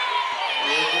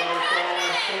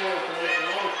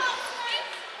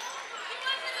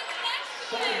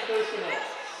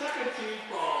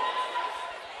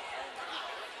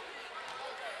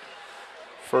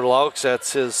 For Laux,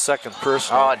 that's his second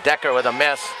personal. Oh, Decker with a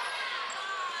miss.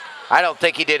 I don't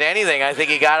think he did anything. I think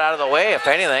he got out of the way, if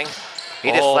anything.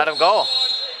 He just let him go.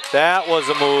 That was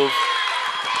a move.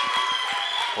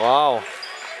 Wow.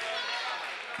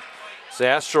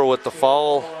 Zastro with the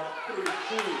foul.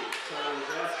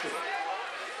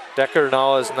 Decker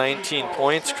now has 19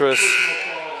 points, Chris.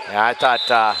 Yeah, I thought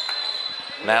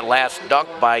that last dunk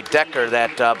by Decker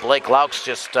that Blake Laux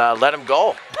just let him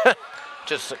go.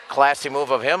 Just a classy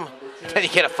move of him. Then you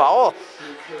get a foul.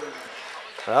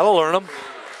 That'll learn him.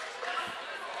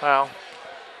 Well,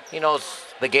 he knows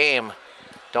the game.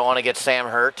 Don't want to get Sam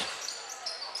hurt.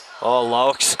 Oh,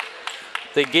 Laux.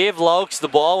 They gave Laux the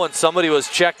ball when somebody was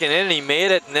checking in, and he made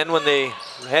it. And then when they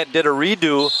did a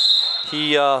redo,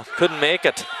 he couldn't make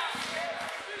it.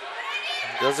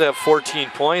 He does have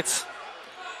 14 points.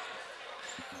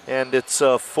 And it's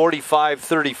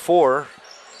 45-34.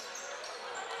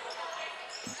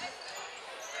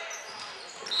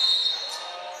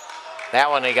 That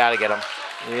one they got to get him.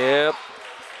 Yep.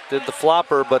 Did the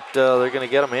flopper, but they're going to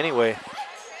get him anyway.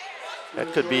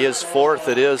 That could be his fourth.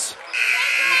 It is.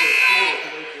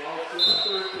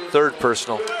 Third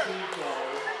personal.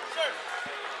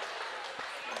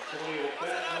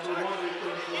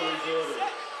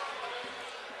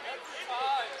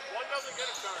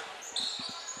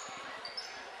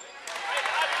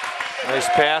 Nice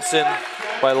pass in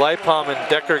by Leipom, and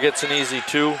Decker gets an easy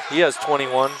 2. He has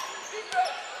 21.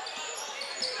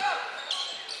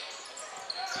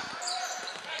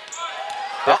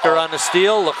 Decker on the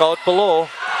steal, look out below.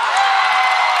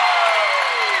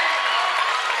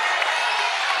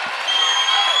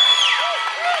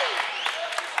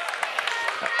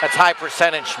 That's high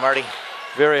percentage, Marty.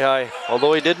 Very high,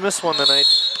 although he did miss one tonight.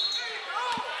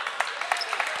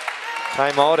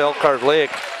 Timeout, Elkhart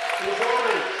Lake.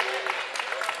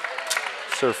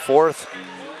 It's their fourth.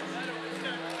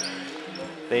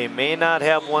 They may not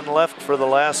have one left for the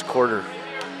last quarter.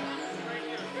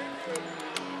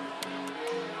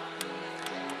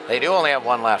 They do only have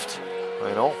one left.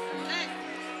 I know.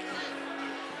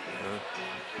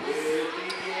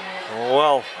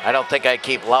 Well, I don't think I'd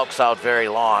keep Laux out very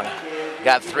long.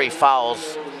 Got 3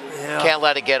 fouls. yeah. Can't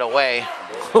let it get away.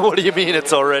 What do you mean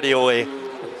it's already away?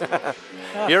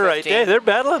 You're right. 15. They're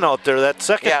battling out there. That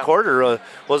second quarter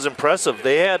was impressive.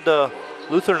 They had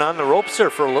Lutheran on the ropes there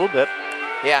for a little bit.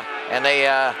 Yeah, and they,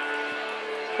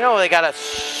 they got to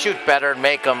shoot better and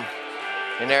make them.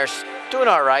 And they're doing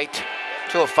all right.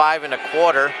 2 of 5 in a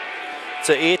quarter. It's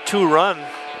an 8-2 run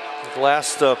the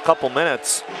last couple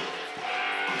minutes.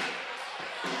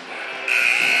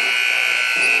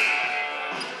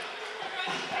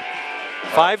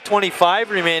 .5:25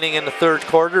 remaining in the third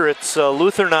quarter. It's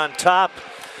Lutheran on top,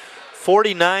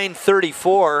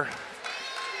 49-34.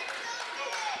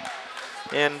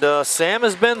 And Sam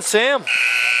has been Sam.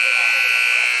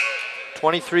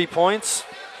 23 points.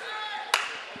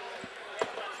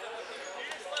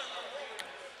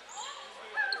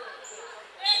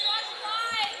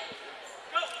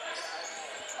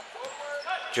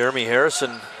 Jeremy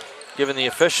Harrison giving the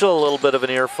official a little bit of an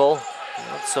earful.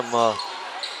 Some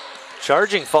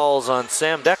charging fouls on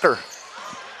Sam Decker.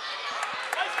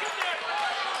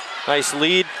 Nice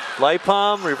lead.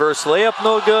 Leipom, reverse layup,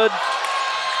 no good.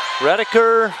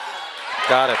 Rediker,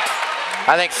 got it.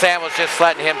 I think Sam was just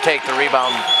letting him take the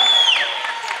rebound.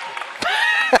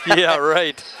 Yeah,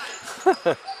 right.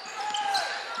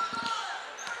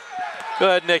 Go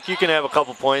ahead, Nick. You can have a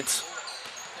couple points.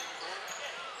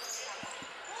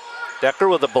 Decker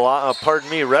with a block.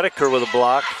 Redeker with a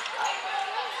block.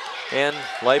 And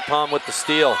Lightpalm with the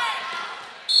steal.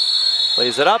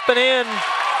 Lays it up and in.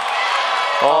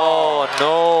 Oh,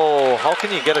 no. How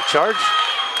can you get a charge?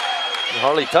 You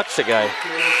hardly touched the guy.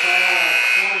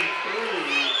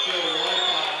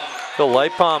 Phil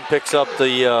Lightpalm picks up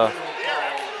the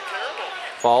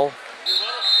foul.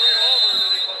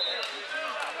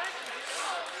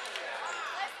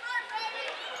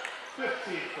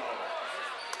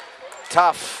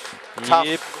 Tough.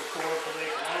 Yep.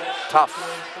 Tough.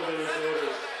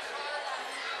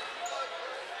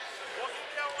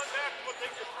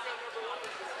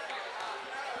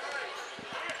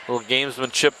 Little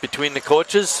gamesmanship between the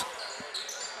coaches.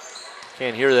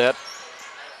 Can't hear that.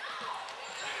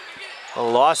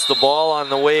 Lost the ball on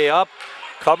the way up.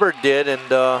 Hubbard did, and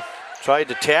tried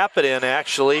to tap it in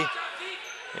actually,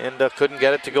 and couldn't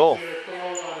get it to go.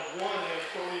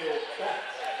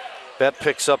 Bet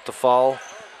picks up the foul.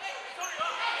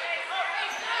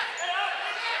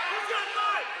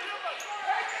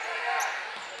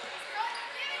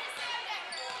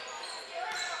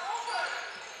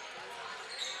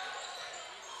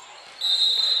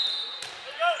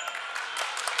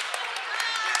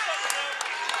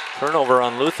 Turnover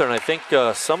on Lutheran. I think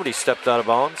somebody stepped out of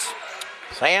bounds.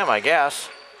 Sam, I guess.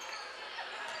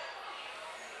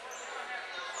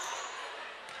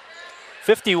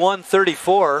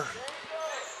 51-34.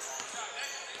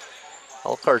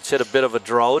 Elkhart's hit a bit of a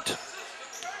drought.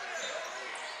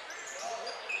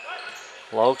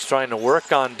 Loug's trying to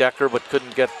work on Decker, but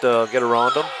couldn't get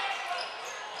around him.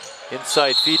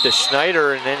 Inside feed to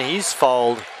Schneider, and then he's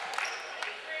fouled.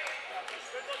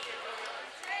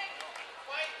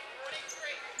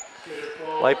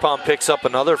 Lightpalm picks up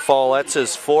another foul. That's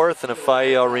his fourth, and if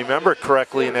I remember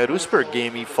correctly, in that Oostburg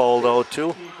game, he fouled out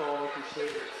too.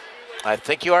 I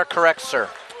think you are correct, sir.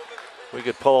 We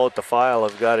could pull out the file.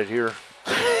 I've got it here.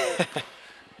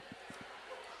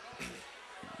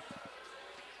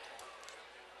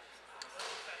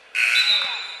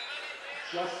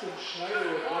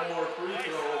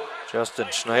 Justin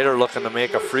Schneider looking to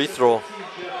make a free throw.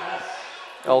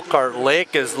 Elkhart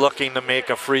Lake is looking to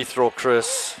make a free throw,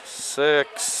 Chris.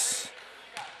 6,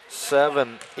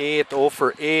 7, 8, 0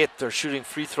 for 8. They're shooting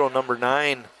free throw number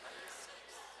 9.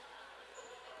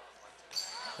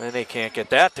 And they can't get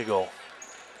that to go.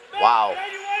 Wow.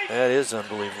 That is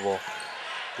unbelievable.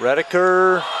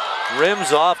 Redeker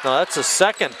rims off. Now that's a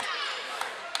second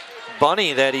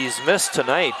bunny that he's missed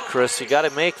tonight, Chris. You got to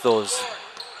make those.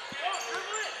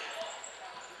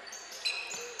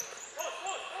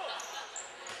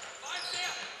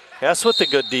 That's with the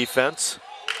good defense.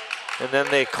 And then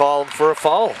they call him for a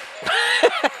foul.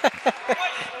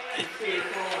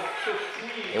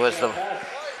 It was the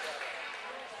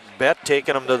Bet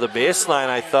taking him to the baseline,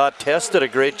 I thought. Tess did a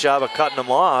great job of cutting him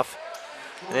off.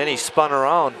 And then he spun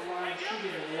around.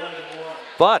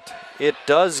 But it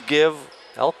does give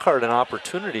Elkhart an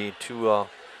opportunity to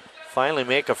finally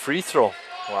make a free throw.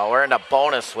 Well, we're in a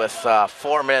bonus with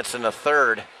 4 minutes in the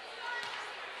third.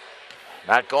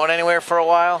 Not going anywhere for a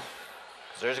while.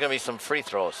 So there's going to be some free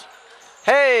throws.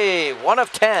 Hey, 1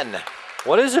 of 10.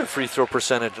 What is their free throw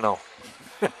percentage now?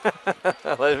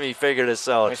 Let me figure this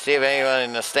out. Let me see if anyone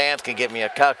in the stands can get me a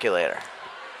calculator.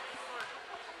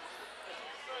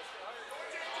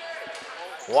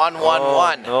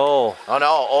 1-1-1. No. Oh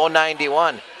no,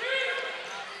 091.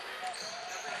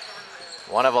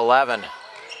 1 of 11.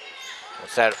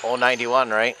 What's that? 091,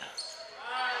 right?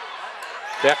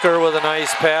 Decker with a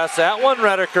nice pass. That one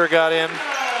Redeker got in.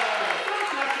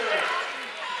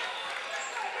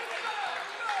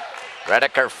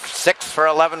 Redeker 6 for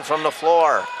 11 from the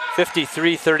floor.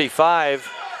 53-35.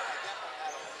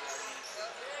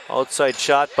 Outside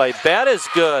shot by Bet is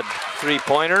good.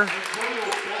 Three-pointer.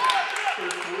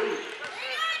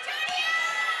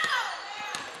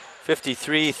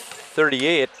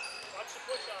 (53-38).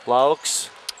 Laux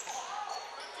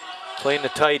playing the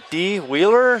tight D.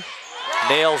 Wheeler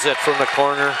nails it from the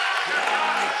corner.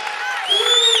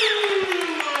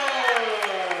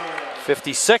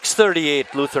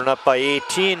 56-38. Lutheran up by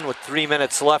 18 with 3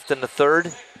 minutes left in the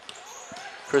third.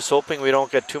 Chris hoping we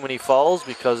don't get too many fouls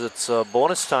because it's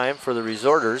bonus time for the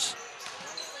resorters.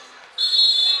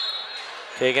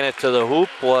 Taking it to the hoop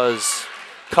was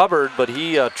Hubbard, but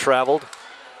he traveled.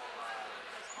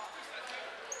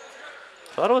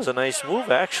 Thought it was a nice move,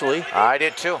 actually. I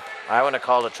did too. I wouldn't have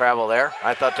called a travel there.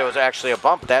 I thought there was actually a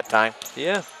bump that time.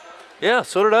 Yeah. Yeah,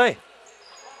 so did I.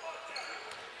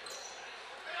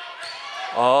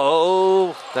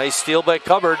 Oh, nice steal by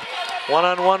Cupboard.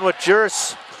 One-on-one with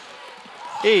Juris.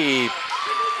 He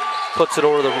puts it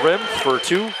over the rim for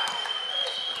 2.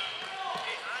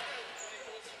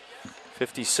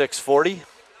 56-40.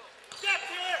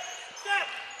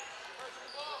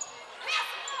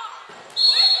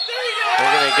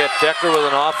 They're going to get Decker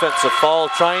with an offensive foul,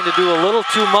 trying to do a little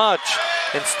too much.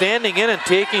 And standing in and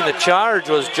taking the charge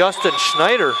was Justin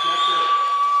Schneider.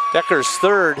 Decker's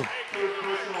third.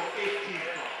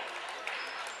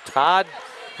 Todd,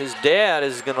 his dad,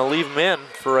 is going to leave him in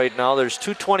for right now. There's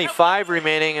 2:25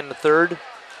 remaining in the third.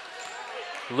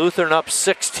 Lutheran up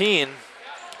 16.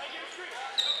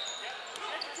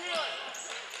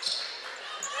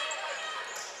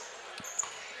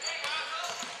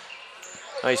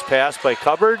 Nice pass by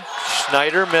Cupboard.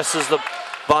 Schneider misses the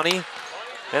bunny.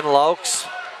 And Laux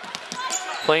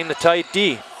playing the tight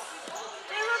D.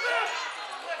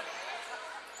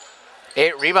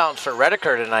 8 rebounds for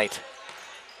Redeker tonight.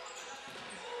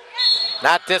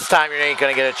 Not this time, you ain't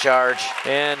gonna get a charge.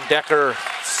 And Decker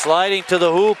sliding to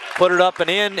the hoop, put it up and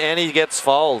in, and he gets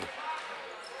fouled.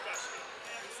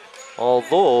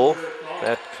 Although,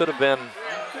 that could have been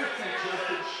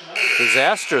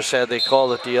disastrous had they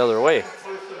called it the other way.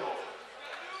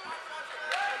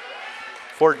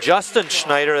 For Justin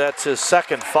Schneider, that's his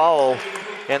second foul,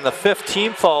 and the 5th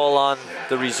team foul on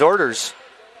the Resorters.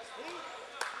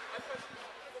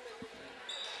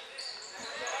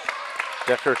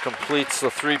 Decker completes the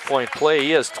 3-point play. He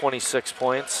has 26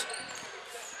 points.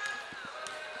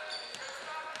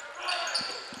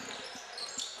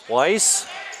 Weiss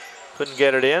couldn't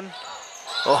get it in.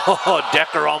 Oh,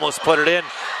 Decker almost put it in.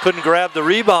 Couldn't grab the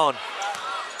rebound.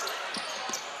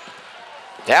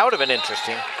 That would have been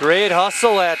interesting. Great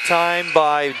hustle that time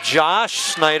by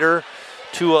Josh Schneider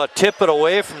to tip it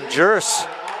away from Juris,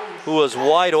 who was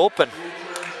wide open.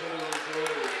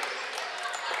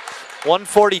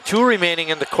 1:42 remaining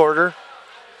in the quarter.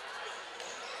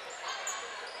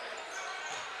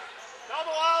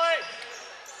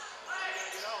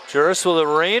 Juris with a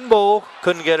rainbow,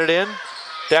 couldn't get it in.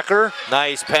 Decker,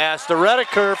 nice pass to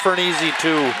Redeker for an easy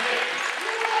 2.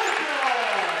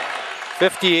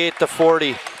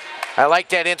 58-40. I like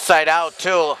that inside out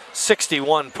too.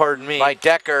 61, pardon me. By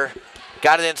Decker.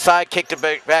 Got it inside, kicked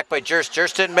it back by Juris.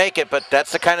 Juris didn't make it, but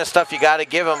that's the kind of stuff you got to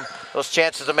give him, those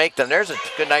chances to make them. There's a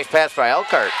good, nice pass by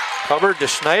Elkhart. Covered to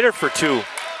Schneider for 2.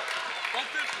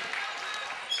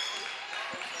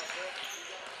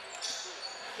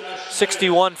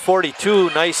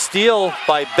 (61-42). Nice steal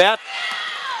by Bet.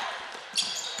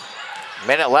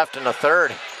 Minute left in the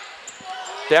third.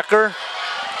 Decker.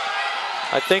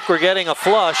 I think we're getting a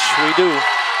flush. We do.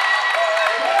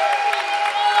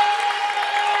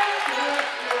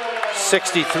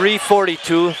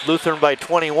 63-42. Lutheran by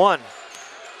 21.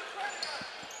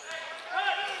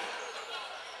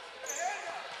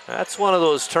 That's one of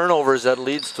those turnovers that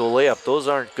leads to a layup. Those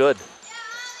aren't good.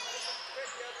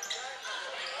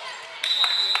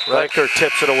 Redeker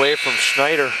tips it away from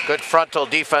Schneider. Good frontal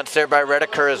defense there by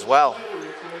Redeker as well.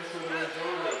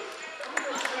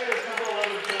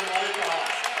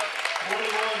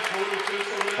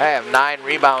 I have 9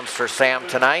 rebounds for Sam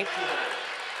tonight.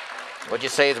 What'd you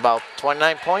say is about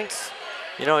 29 points?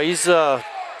 You know, he's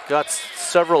got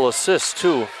several assists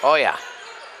too. Oh yeah.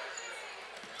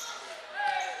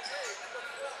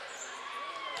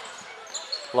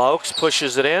 Laux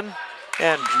pushes it in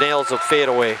and nails a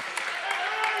fadeaway.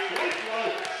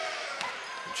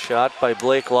 Shot by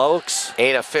Blake Laux.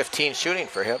 8 of 15 shooting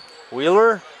for him.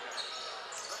 Wheeler,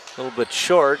 a little bit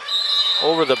short.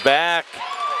 Over the back,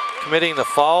 committing the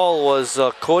foul was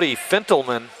Cody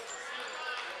Fintelman.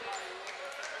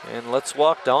 And let's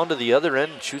walk down to the other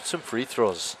end and shoot some free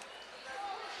throws.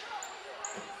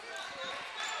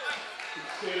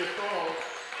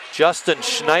 Justin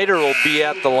Schneider will be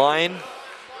at the line.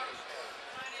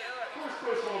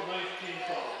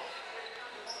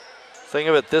 Think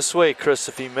of it this way, Chris,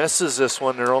 if he misses this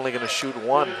one, they're only going to shoot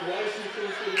 1.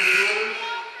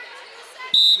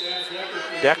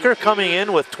 Decker coming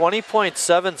in with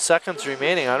 20.7 seconds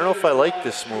remaining. I don't know if I like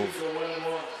this move.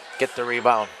 Get the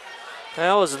rebound.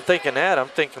 I wasn't thinking that. I'm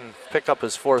thinking pick up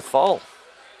his 4th foul.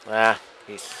 They're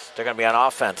going to be on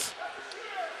offense.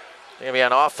 They're going to be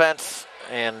on offense,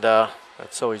 and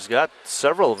that's how he's got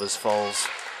several of his fouls.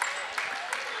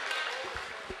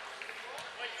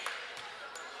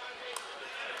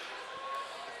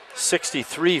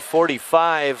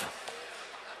 (63-45).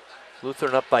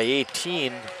 Lutheran up by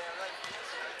 18.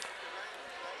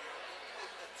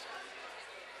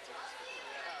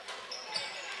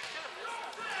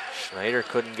 Schneider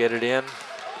couldn't get it in.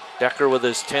 Decker with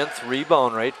his 10th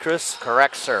rebound, right, Chris?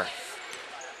 Correct, sir.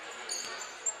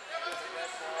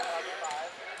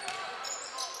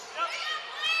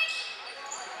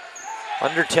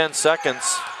 Under 10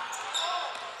 seconds.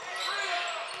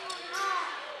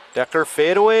 Decker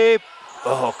fadeaway.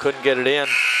 Oh, couldn't get it in.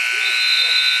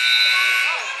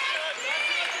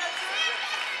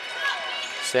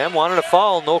 Sam wanted a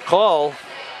foul, no call.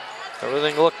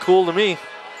 Everything looked cool to me.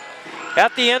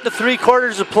 At the end of 3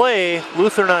 quarters of play,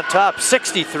 Lutheran on top,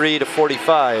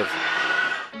 63-45.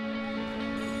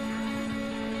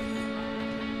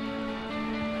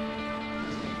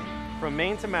 From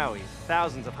Maine to Maui,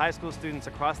 thousands of high school students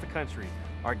across the country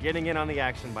are getting in on the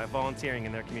action by volunteering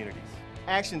in their communities.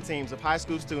 Action teams of high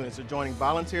school students are joining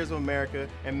Volunteers of America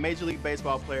and Major League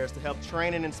Baseball players to help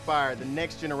train and inspire the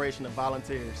next generation of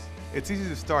volunteers. It's easy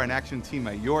to start an action team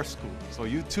at your school, so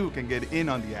you too can get in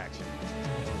on the action.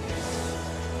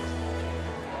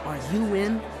 Are you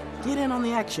in? Get in on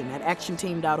the action at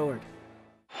actionteam.org.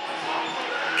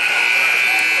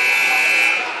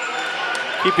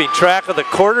 Keeping track of the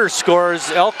quarter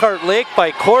scores, Elkhart Lake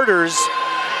by quarters.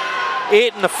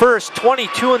 8 in the first,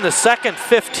 22 in the second,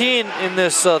 15 in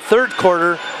this third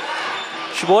quarter.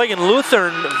 Sheboygan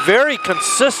Lutheran very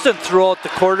consistent throughout the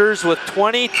quarters with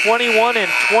 20, 21, and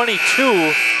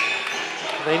 22.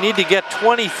 They need to get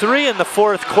 23 in the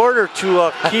fourth quarter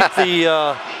to keep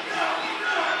the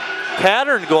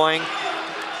pattern going.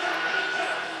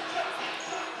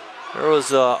 There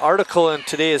was an article in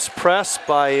today's press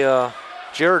by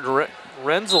Jared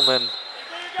Renzelman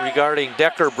regarding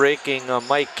Decker breaking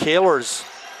Mike Kaler's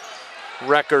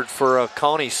record for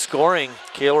county scoring.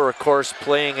 Kaler, of course,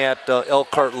 playing at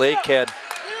Elkhart Lake, had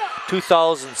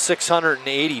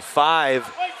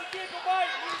 2,685,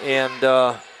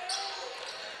 and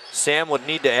Sam would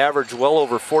need to average well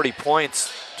over 40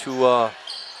 points to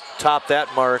top that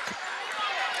mark.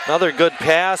 Another good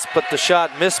pass, but the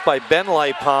shot missed by Ben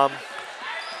Leipom.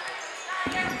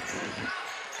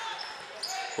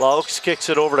 Laux kicks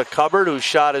it over to Cubbard, whose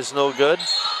shot is no good.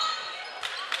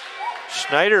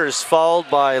 Schneider is fouled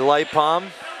by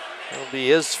Leipom. It'll be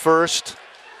his first.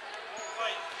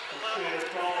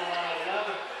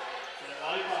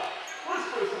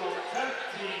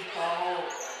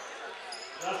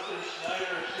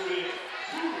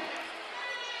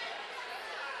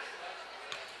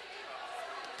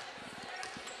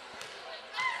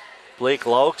 Blake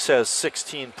Laux has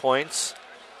 16 points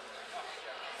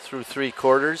through 3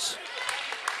 quarters.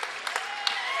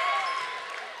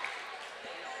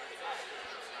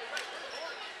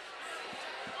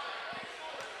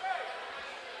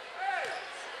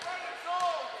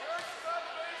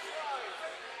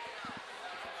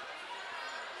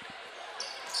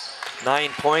 Nine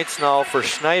points now for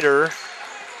Schneider.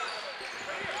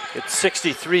 It's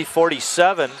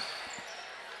 63-47.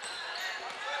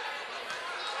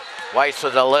 Weiss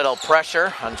with a little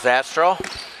pressure on Zastro.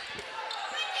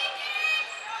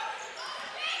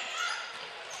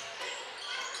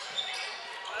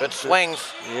 Good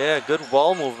swings. Yeah, good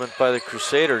ball movement by the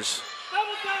Crusaders.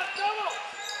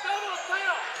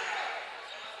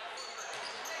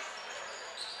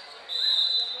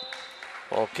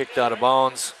 Ball kicked out of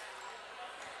bounds.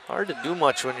 Hard to do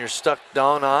much when you're stuck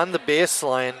down on the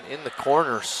baseline in the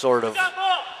corner, sort of.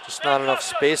 Just not enough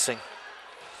spacing.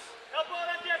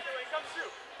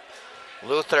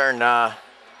 Lutheran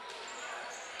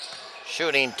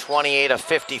shooting 28 of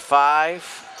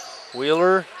 55.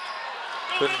 Wheeler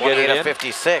couldn't get it in. 28 of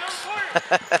 56.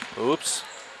 Oops.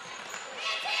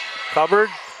 Cubbard,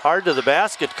 hard to the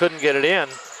basket, couldn't get it in.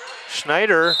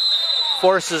 Schneider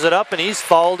forces it up and he's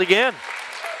fouled again.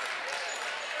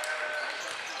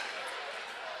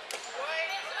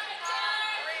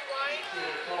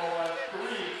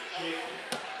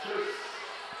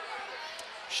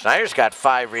 Schneider's got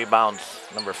 5 rebounds,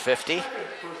 number 50.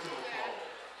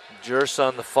 Jers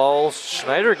on the foul.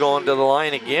 Schneider going to the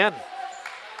line again.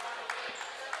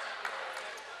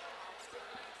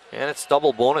 And it's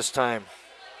double bonus time.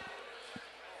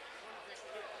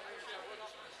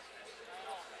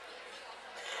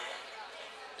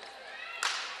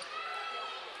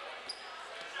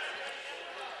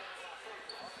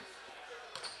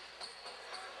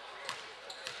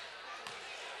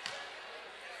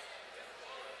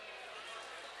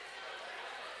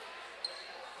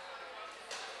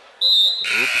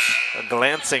 Oops, a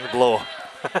glancing blow.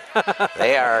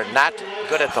 They are not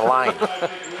good at the line.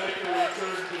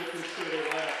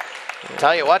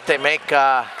 Tell you what, they make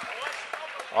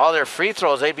all their free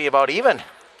throws, they'd be about even.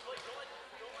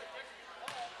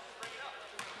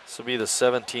 This will be the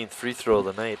 17th free throw of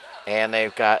the night. And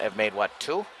have made what,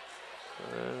 2?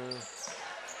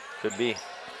 Could be.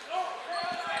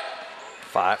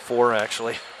 4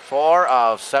 actually. 4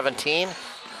 of 17.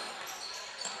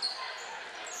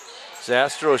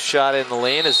 Zastro's shot in the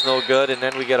lane is no good, and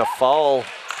then we get a foul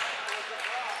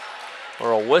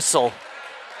or a whistle.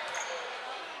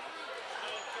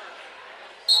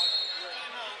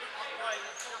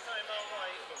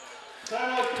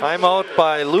 Timeout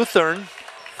by Lutheran,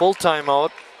 full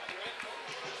timeout.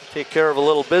 Take care of a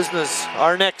little business.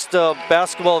 Our next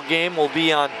basketball game will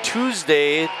be on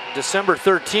Tuesday, December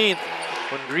 13th,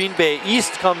 when Green Bay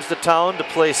East comes to town to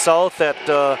play South at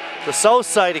the south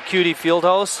side of Cutie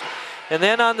Fieldhouse. And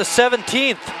then on the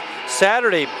 17th,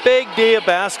 Saturday, big day of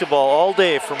basketball all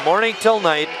day from morning till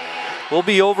night. We'll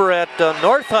be over at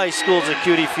North High School's at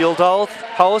Cutie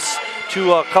Fieldhouse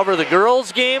to cover the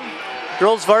girls game.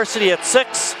 Girls varsity at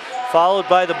 6, followed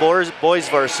by the boys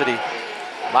varsity.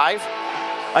 Live?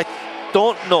 I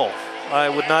don't know. I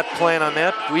would not plan on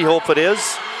that. We hope it is.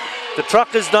 The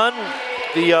truck is done.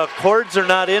 The cords are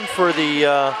not in for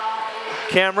the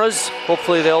cameras.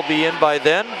 Hopefully they'll be in by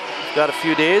then. Got a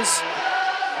few days.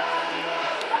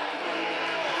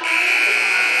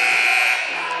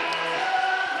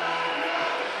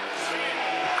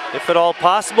 If at all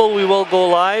possible, we will go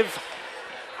live.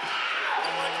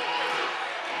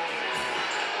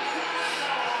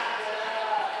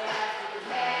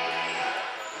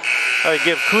 I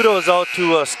give kudos out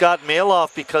to Scott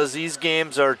Maloff because these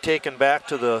games are taken back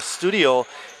to the studio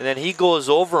and then he goes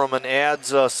over them and adds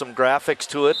some graphics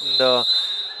to it and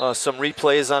some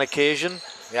replays on occasion.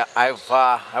 Yeah, I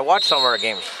watched some of our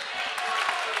games.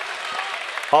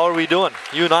 How are we doing,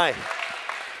 you and I?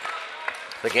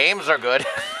 The games are good.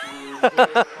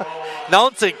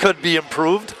 Announcing could be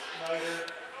improved.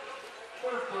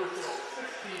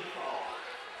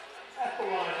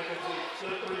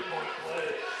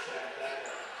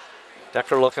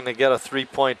 Decker looking to get a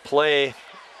three-point play,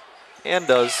 and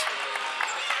does.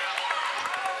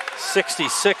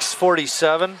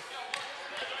 66-47.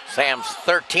 Sam's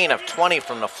 13 of 20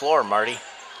 from the floor, Marty.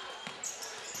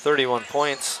 31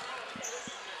 points.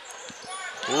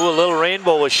 Ooh, a little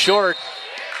rainbow was short.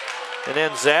 And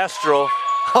then Zastro.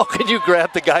 How can you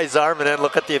grab the guy's arm and then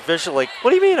look at the official like,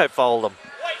 what do you mean I fouled him?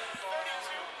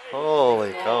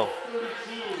 Holy cow.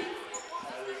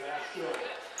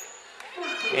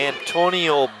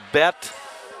 Antonio Bett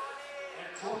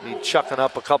will be chucking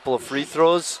up a couple of free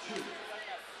throws.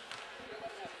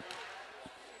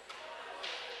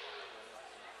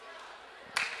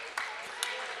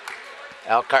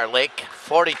 Elkhart Lake,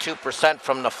 42%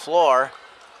 from the floor.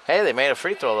 Hey, they made a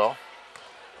free throw though.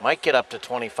 Might get up to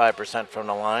 25% from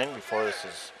the line before this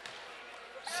is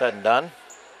said and done.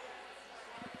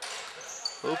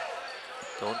 Oop.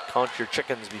 Don't count your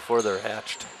chickens before they're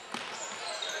hatched.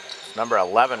 Number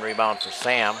 11 rebound for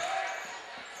Sam.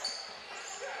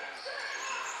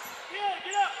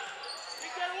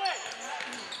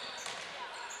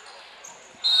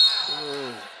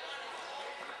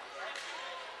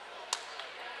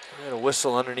 We had a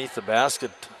whistle underneath the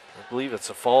basket. I believe it's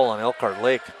a foul on Elkhart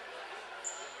Lake.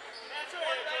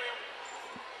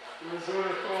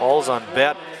 Falls on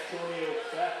Bet.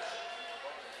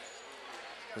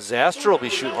 Zastro will be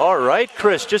shooting. All right,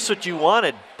 Chris, just what you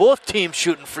wanted. Both teams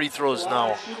shooting free throws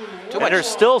now. And there's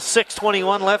still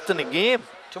 6:21 left in the game.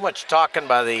 Too much talking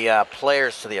by the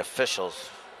players to the officials.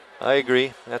 I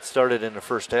agree. That started in the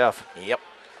first half. Yep.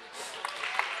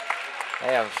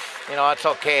 They have, you know, it's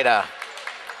okay to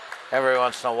every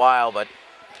once in a while, but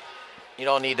you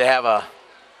don't need to have a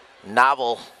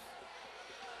novel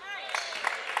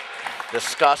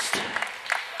discussed.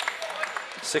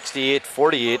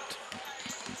 68-48.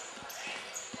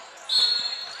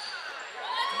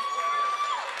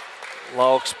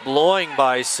 Laux blowing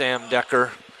by Sam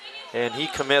Decker, and he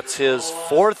commits his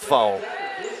fourth foul.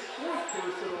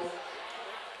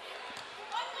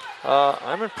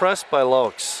 I'm impressed by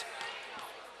Laux.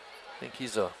 I think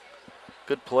he's a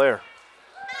good player.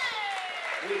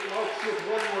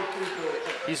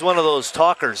 He's one of those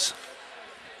talkers,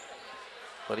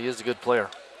 but he is a good player.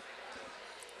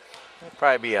 He'll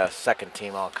probably be a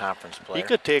second-team all-conference player. He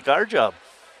could take our job.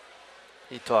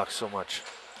 He talks so much.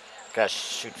 Gosh,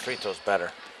 shoot free throws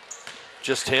better.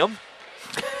 Just him?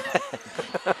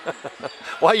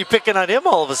 Why are you picking on him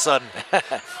all of a sudden?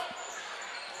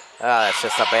 That's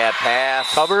just a bad pass.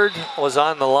 Hubbard was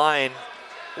on the line.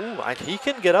 Ooh, he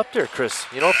can get up there, Chris.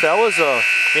 You know, if that was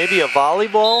maybe a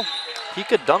volleyball, he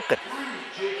could dunk it.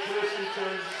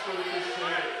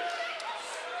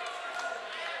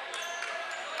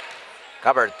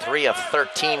 Hubbard 3 of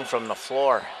 13 from the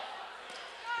floor.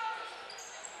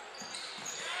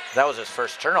 That was his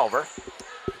first turnover.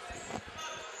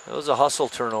 That was a hustle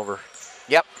turnover.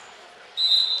 Yep.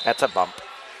 That's a bump.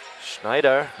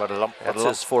 Schneider. That's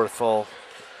his fourth foul.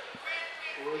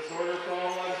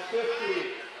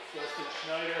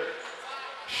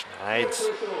 Schneids.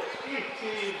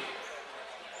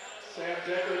 Sam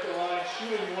Decker at the line,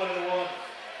 shooting 1-1.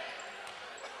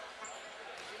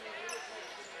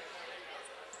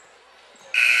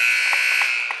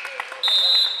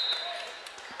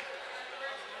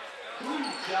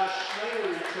 Josh Schneider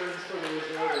returns for the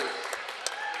reserves.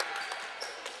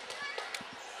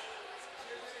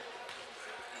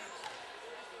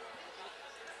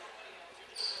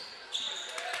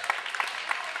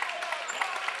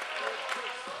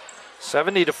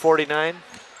 (70-49),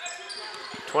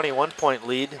 21-point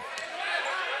lead.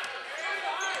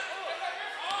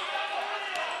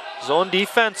 Zone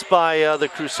defense by the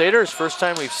Crusaders. First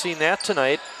time we've seen that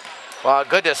tonight. Well, a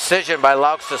good decision by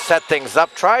Laux to set things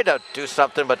up. Tried to do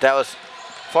something, but that was,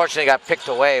 fortunately, got picked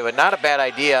away, but not a bad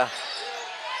idea.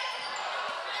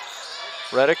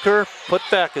 Redeker,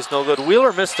 putback is no good.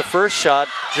 Wheeler missed the first shot.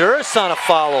 Juris on a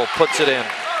follow, puts it in.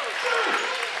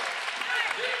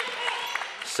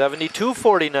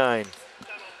 72-49.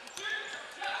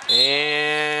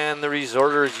 And the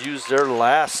Resorters used their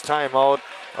last timeout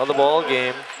of the ball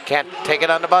game. Can't take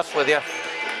it on the bus with you.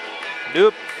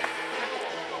 Nope.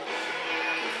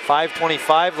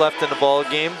 5:25 left in the ball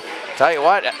game. Tell you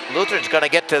what, Lutheran's going to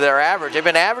get to their average. They've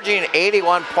been averaging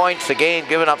 81 points a game,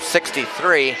 giving up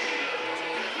 63.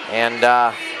 And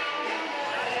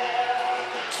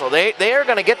so they are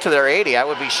going to get to their 80. I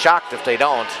would be shocked if they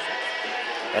don't.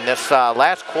 And this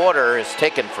last quarter is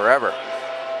taking forever.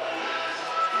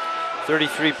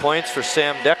 33 points for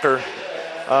Sam Decker.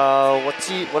 What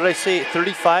did I say?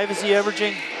 35 is he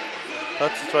averaging?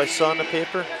 That's what I saw in the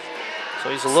paper. So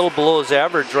he's a little below his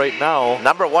average right now.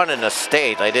 Number 1 in the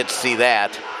state, I did see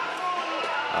that.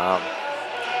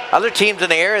 Other teams in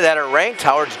the area that are ranked,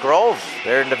 Howard's Grove,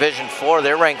 they're in Division 4,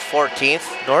 they're ranked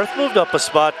 14th. North moved up a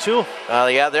spot too.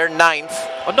 Yeah, they're 9th.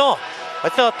 Oh no, I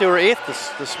thought they were 8th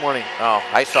this morning. Oh,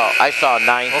 I saw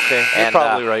 9th. Okay, you're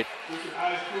probably right.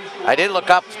 I did look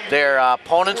up their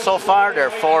opponents so far,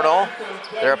 they're 4-0.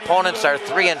 Their opponents are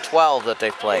 3-12 that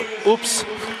they've played. Oops.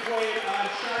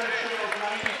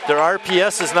 Their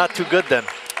RPS is not too good then.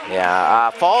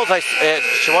 Yeah,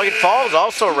 Sheboygan Falls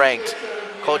also ranked.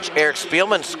 Coach Eric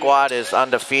Spielman's squad is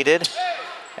undefeated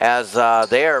as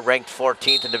they are ranked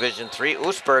 14th in Division 3.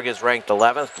 Oostburg is ranked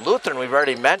 11th. Lutheran, we've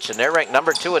already mentioned, they're ranked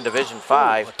number 2 in Division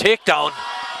 5. Ooh, takedown.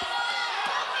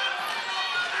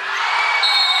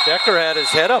 Decker had his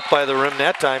head up by the rim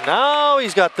that time. Now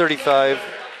he's got 35.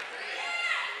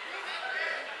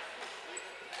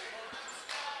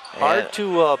 Hard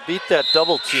to beat that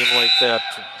double team like that.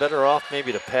 Better off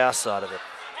maybe to pass out of it.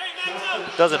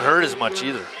 It doesn't hurt as much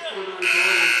either.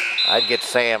 I'd get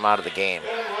Sam out of the game.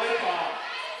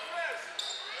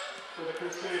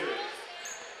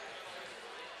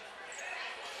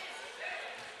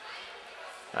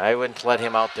 I wouldn't let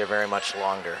him out there very much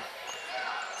longer.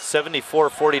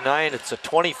 74-49. It's a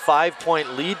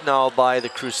 25-point lead now by the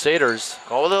Crusaders.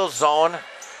 Go a little zone.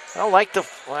 I don't like the,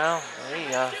 well,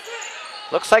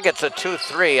 looks like it's a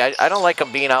 2-3. I don't like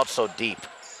them being out so deep.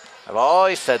 I've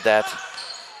always said that.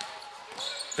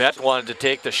 Bet wanted to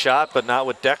take the shot, but not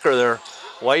with Decker there.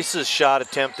 Weiss's shot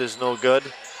attempt is no good.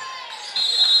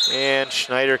 And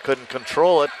Schneider couldn't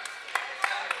control it.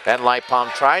 Ben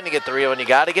Lightpalm trying to get the rebound. You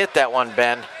got to get that one,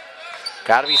 Ben.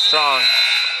 Got to be strong.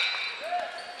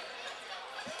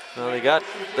 No, they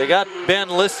got Ben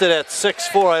listed at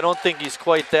 6'4". I don't think he's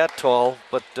quite that tall,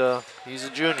 but he's a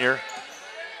junior.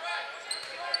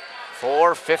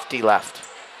 4:50 left.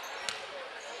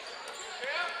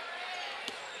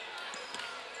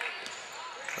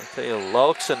 I tell you,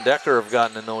 Laux and Decker have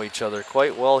gotten to know each other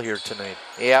quite well here tonight.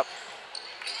 Yep.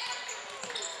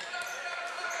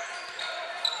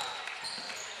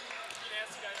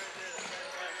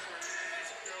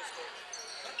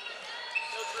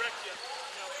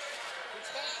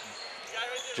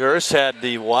 Juris had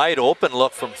the wide open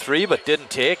look from 3, but didn't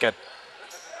take it.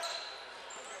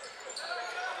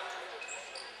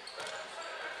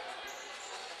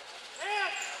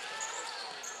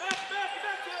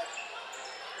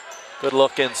 Good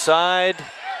look inside.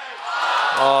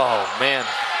 Oh, man.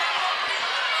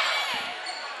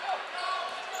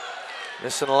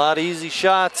 Missing a lot of easy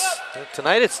shots.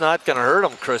 Tonight it's not going to hurt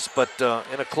them, Chris, but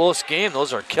in a close game,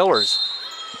 those are killers.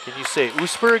 Can you say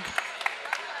Oostburg?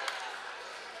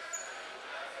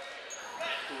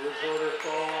 Resorter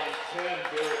foul on 10,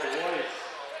 Derek Weiss.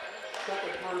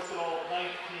 Second personal, 19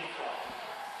 foul.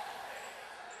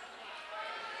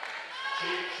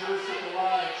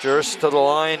 Juris to the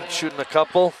line, shooting a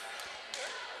couple.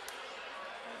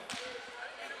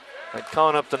 I'd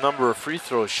count up the number of free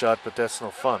throws shot, but that's no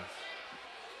fun.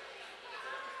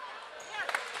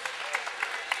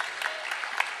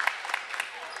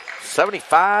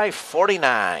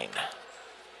 $75-49.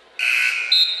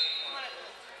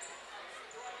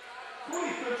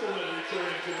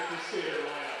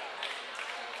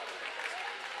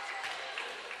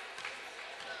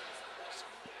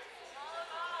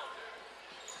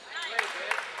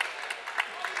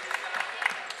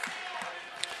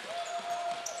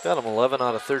 Got him 11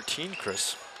 out of 13,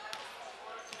 Chris.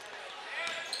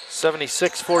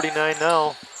 76-49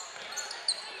 now.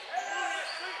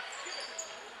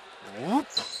 Whoop.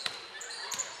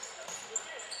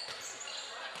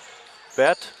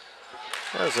 Bet.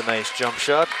 That was a nice jump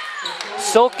shot.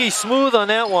 Silky smooth on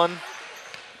that one.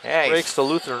 Yeah, breaks the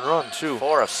Lutheran run too.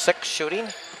 4 of 6 shooting.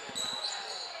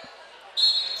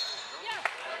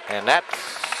 And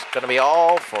that's going to be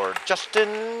all for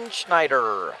Justin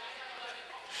Schneider.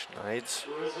 Schneids.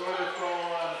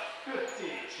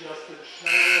 50, Justin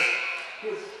Schneider,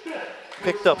 his 5th.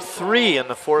 Picked up 3 in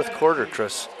the 4th quarter,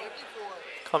 Chris.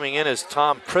 Coming in is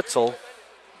Tom Pritzel.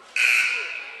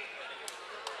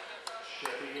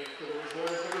 Checking in for the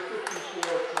reserves, number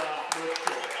 54, Tom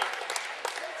Pritzel.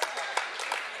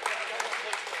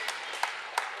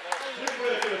 Nick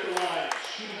Whitaker at the line,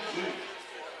 shooting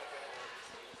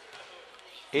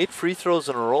 2. 8 free throws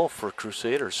in a row for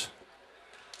Crusaders.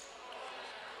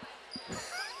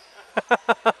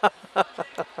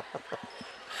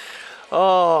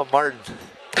 Oh, Martin.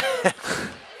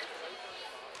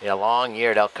 Yeah, long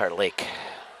year at Elkhart Lake.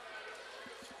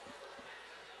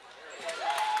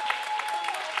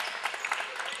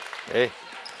 Hey,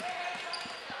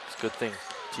 it's a good thing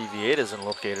TV8 isn't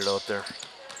located out there.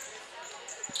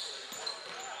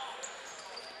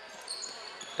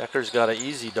 Decker's got an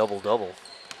easy double-double.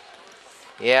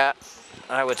 Yeah,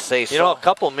 I would say so. You know, a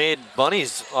couple made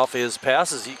bunnies off of his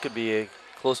passes. He could be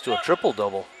close to a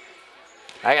triple-double.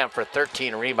 I got him for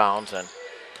 13 rebounds, and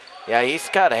yeah, he's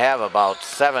got to have about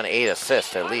 7, 8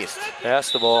 assists at least.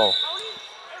 Pass the ball.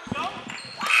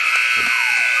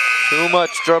 Too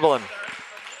much dribbling.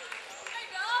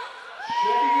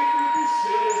 Checking in for the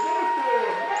Crusaders,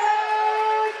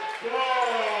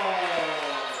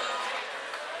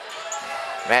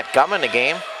 number 4, Matt Gum in the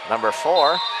game, number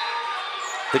 4.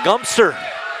 The Gumpster.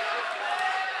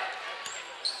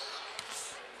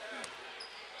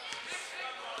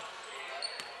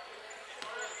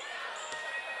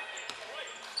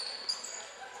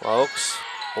 Oaks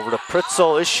over to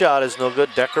Pritzel. His shot is no good.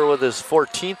 Decker with his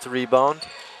 14th rebound.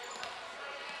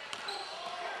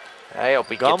 I hope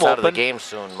he Gum gets out of the open. game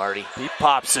soon, Marty. He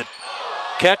pops it.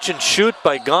 Catch and shoot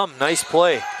by Gum. Nice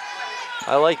play.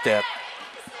 I like that.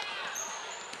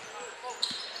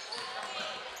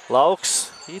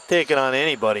 Laux, he's taking on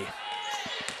anybody.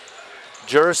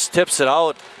 Juris tips it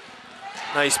out.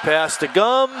 Nice pass to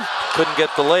Gum. Couldn't get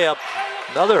the layup.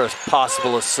 Another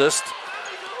possible assist.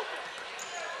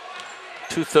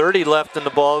 2:30 left in the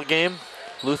ball game.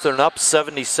 Lutheran up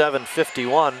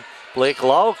 77-51. Blake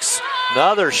Laux,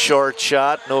 another short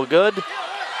shot, no good.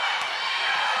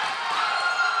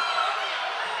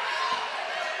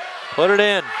 Put it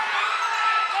in.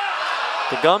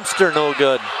 The Gumpster, no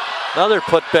good. Another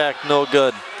putback, no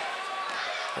good.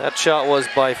 That shot was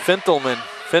by Fintelman.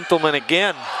 Fintelman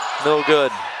again, no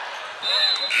good.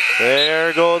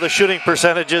 There go the shooting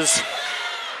percentages.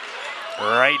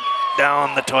 Right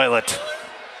down the toilet.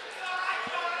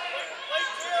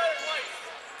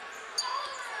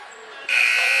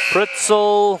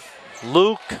 Pritzel,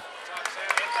 Luke,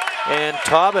 and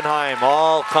Taubenheim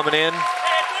all coming in.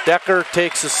 Decker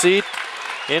takes a seat.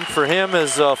 In for him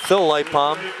is Phil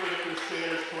Leipom.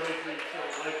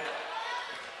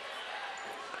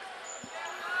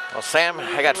 Well, Sam,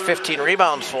 I got 15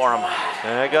 rebounds for him.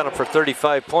 And I got him for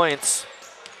 35 points.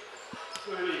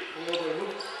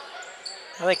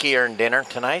 I think he earned dinner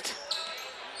tonight.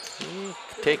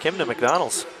 Take him to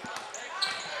McDonald's.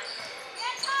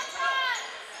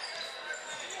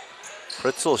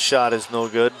 Pritzel's shot is no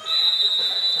good.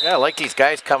 Yeah, I like these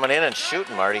guys coming in and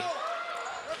shooting, Marty.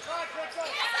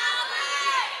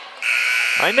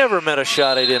 I never met a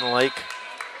shot I didn't like.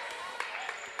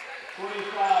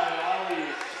 25, Ali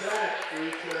Stanek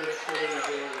returns for the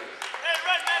reserves.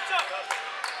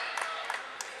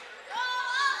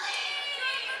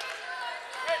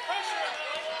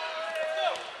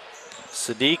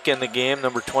 Sadiq in the game,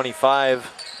 number 25.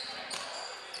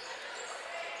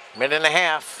 Minute and a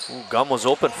half. Ooh, Gum was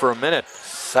open for a minute.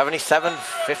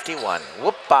 77-51.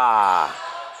 Whoopah.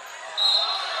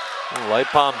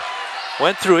 Leipom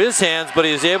went through his hands, but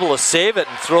he was able to save it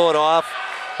and throw it off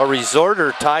a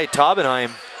resorter, Ty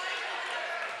Taubenheim.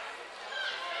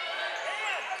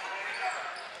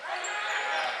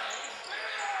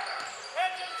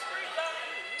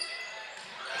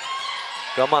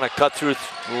 Gum on a cut through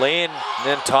lane, and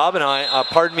then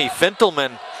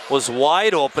Fintelman was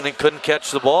wide open and couldn't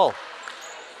catch the ball.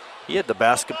 He had the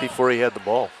basket before he had the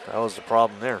ball. That was the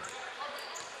problem there.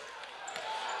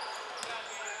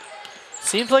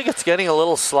 Seems like it's getting a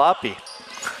little sloppy.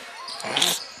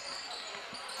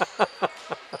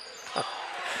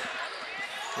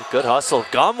 Good hustle.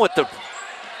 Gum with the,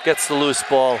 gets the loose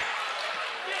ball.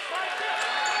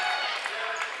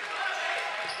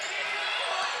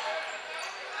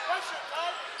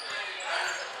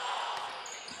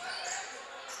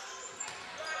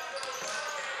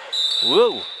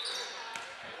 Woo.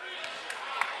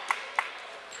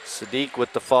 Sadiq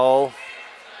with the foul.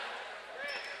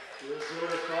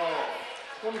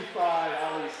 25,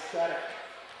 Ali Sadek.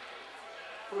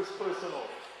 First personal.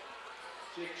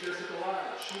 Jake Church at the line,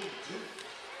 shooting 2.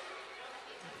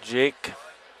 Jake.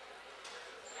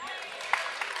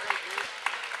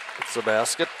 It's a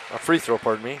basket, a free throw,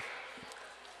 pardon me.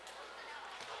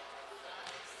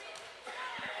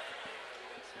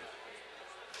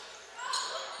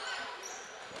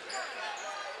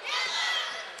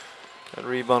 That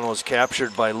rebound was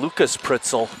captured by Lucas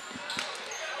Pritzel.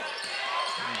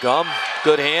 Gum,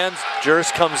 good hands.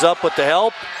 Jers comes up with the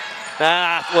help.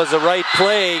 Ah, was a right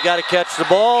play. Got to catch the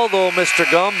ball though, Mr.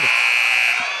 Gum.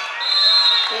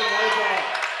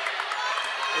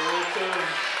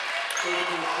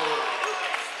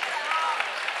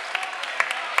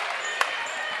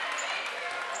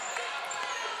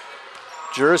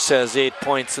 Jers has 8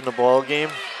 points in the ball game.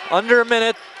 Under a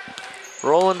minute.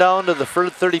 Rolling down to the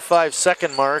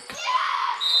 35-second mark.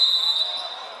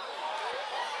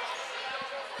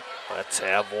 Let's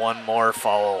have one more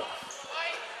foul.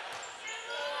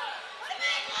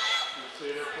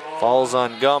 Fouls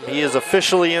on Gum. He is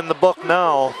officially in the book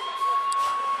now.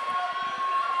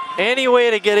 Any way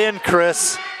to get in,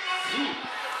 Chris.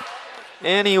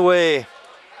 Any way.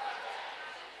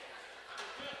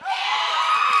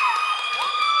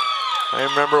 I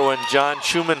remember when John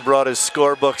Schumann brought his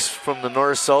scorebooks from the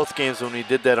North-South games when we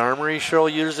did that Armory show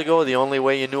years ago. The only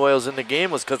way you knew I was in the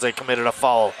game was because I committed a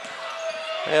foul.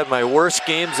 I had my worst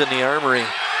games in the Armory.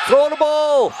 Throw the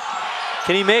ball!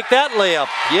 Can he make that layup?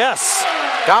 Yes.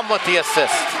 Gum with the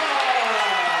assist.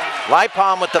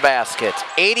 Lipom with the basket.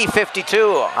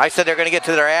 80-52. I said they're going to get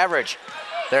to their average.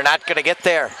 They're not going to get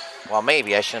there. Well,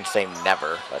 maybe. I shouldn't say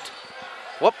never, but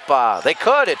whoop, they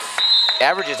could. It's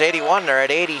average is 81. They're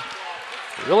at 80.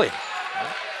 Really?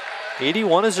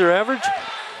 81 is their average?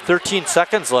 13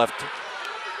 seconds left.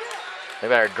 They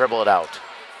better dribble it out.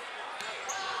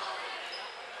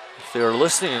 If they were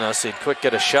listening to us, they'd quick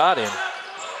get a shot in.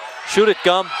 Shoot it,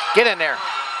 Gum. Get in there.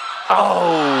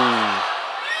 Oh.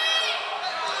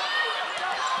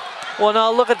 Well,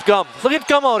 now look at Gum. Look at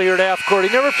Gum out here at half court. He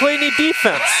never played any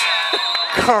defense.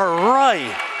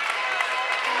 Caray.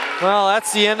 Well,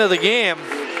 that's the end of the game.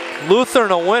 Lutheran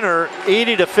a winner,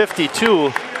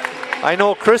 80-52. I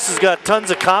know Chris has got tons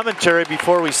of commentary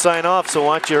before we sign off, so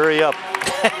why don't you hurry up?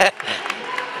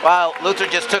 Well,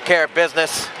 Lutheran just took care of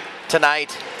business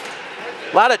tonight.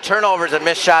 A lot of turnovers and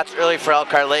missed shots early for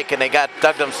Elkhart Lake, and they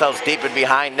dug themselves deep and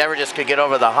behind, never just could get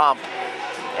over the hump.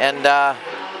 And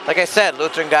like I said,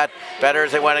 Lutheran got better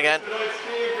as they went again.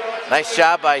 Nice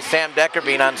job by Sam Decker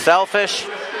being unselfish.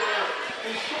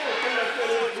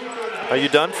 Are you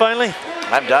done finally?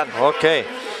 I'm done. Okay.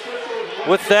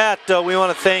 With that, we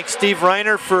want to thank Steve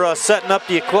Reiner for setting up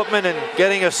the equipment and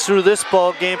getting us through this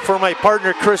ball game. For my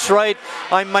partner, Chris Wright,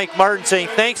 I'm Mike Martin saying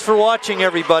thanks for watching,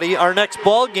 everybody. Our next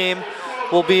ball game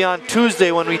will be on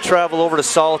Tuesday when we travel over to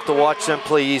South to watch them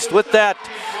play East. With that,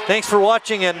 thanks for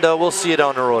watching, and we'll see you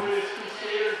down the road.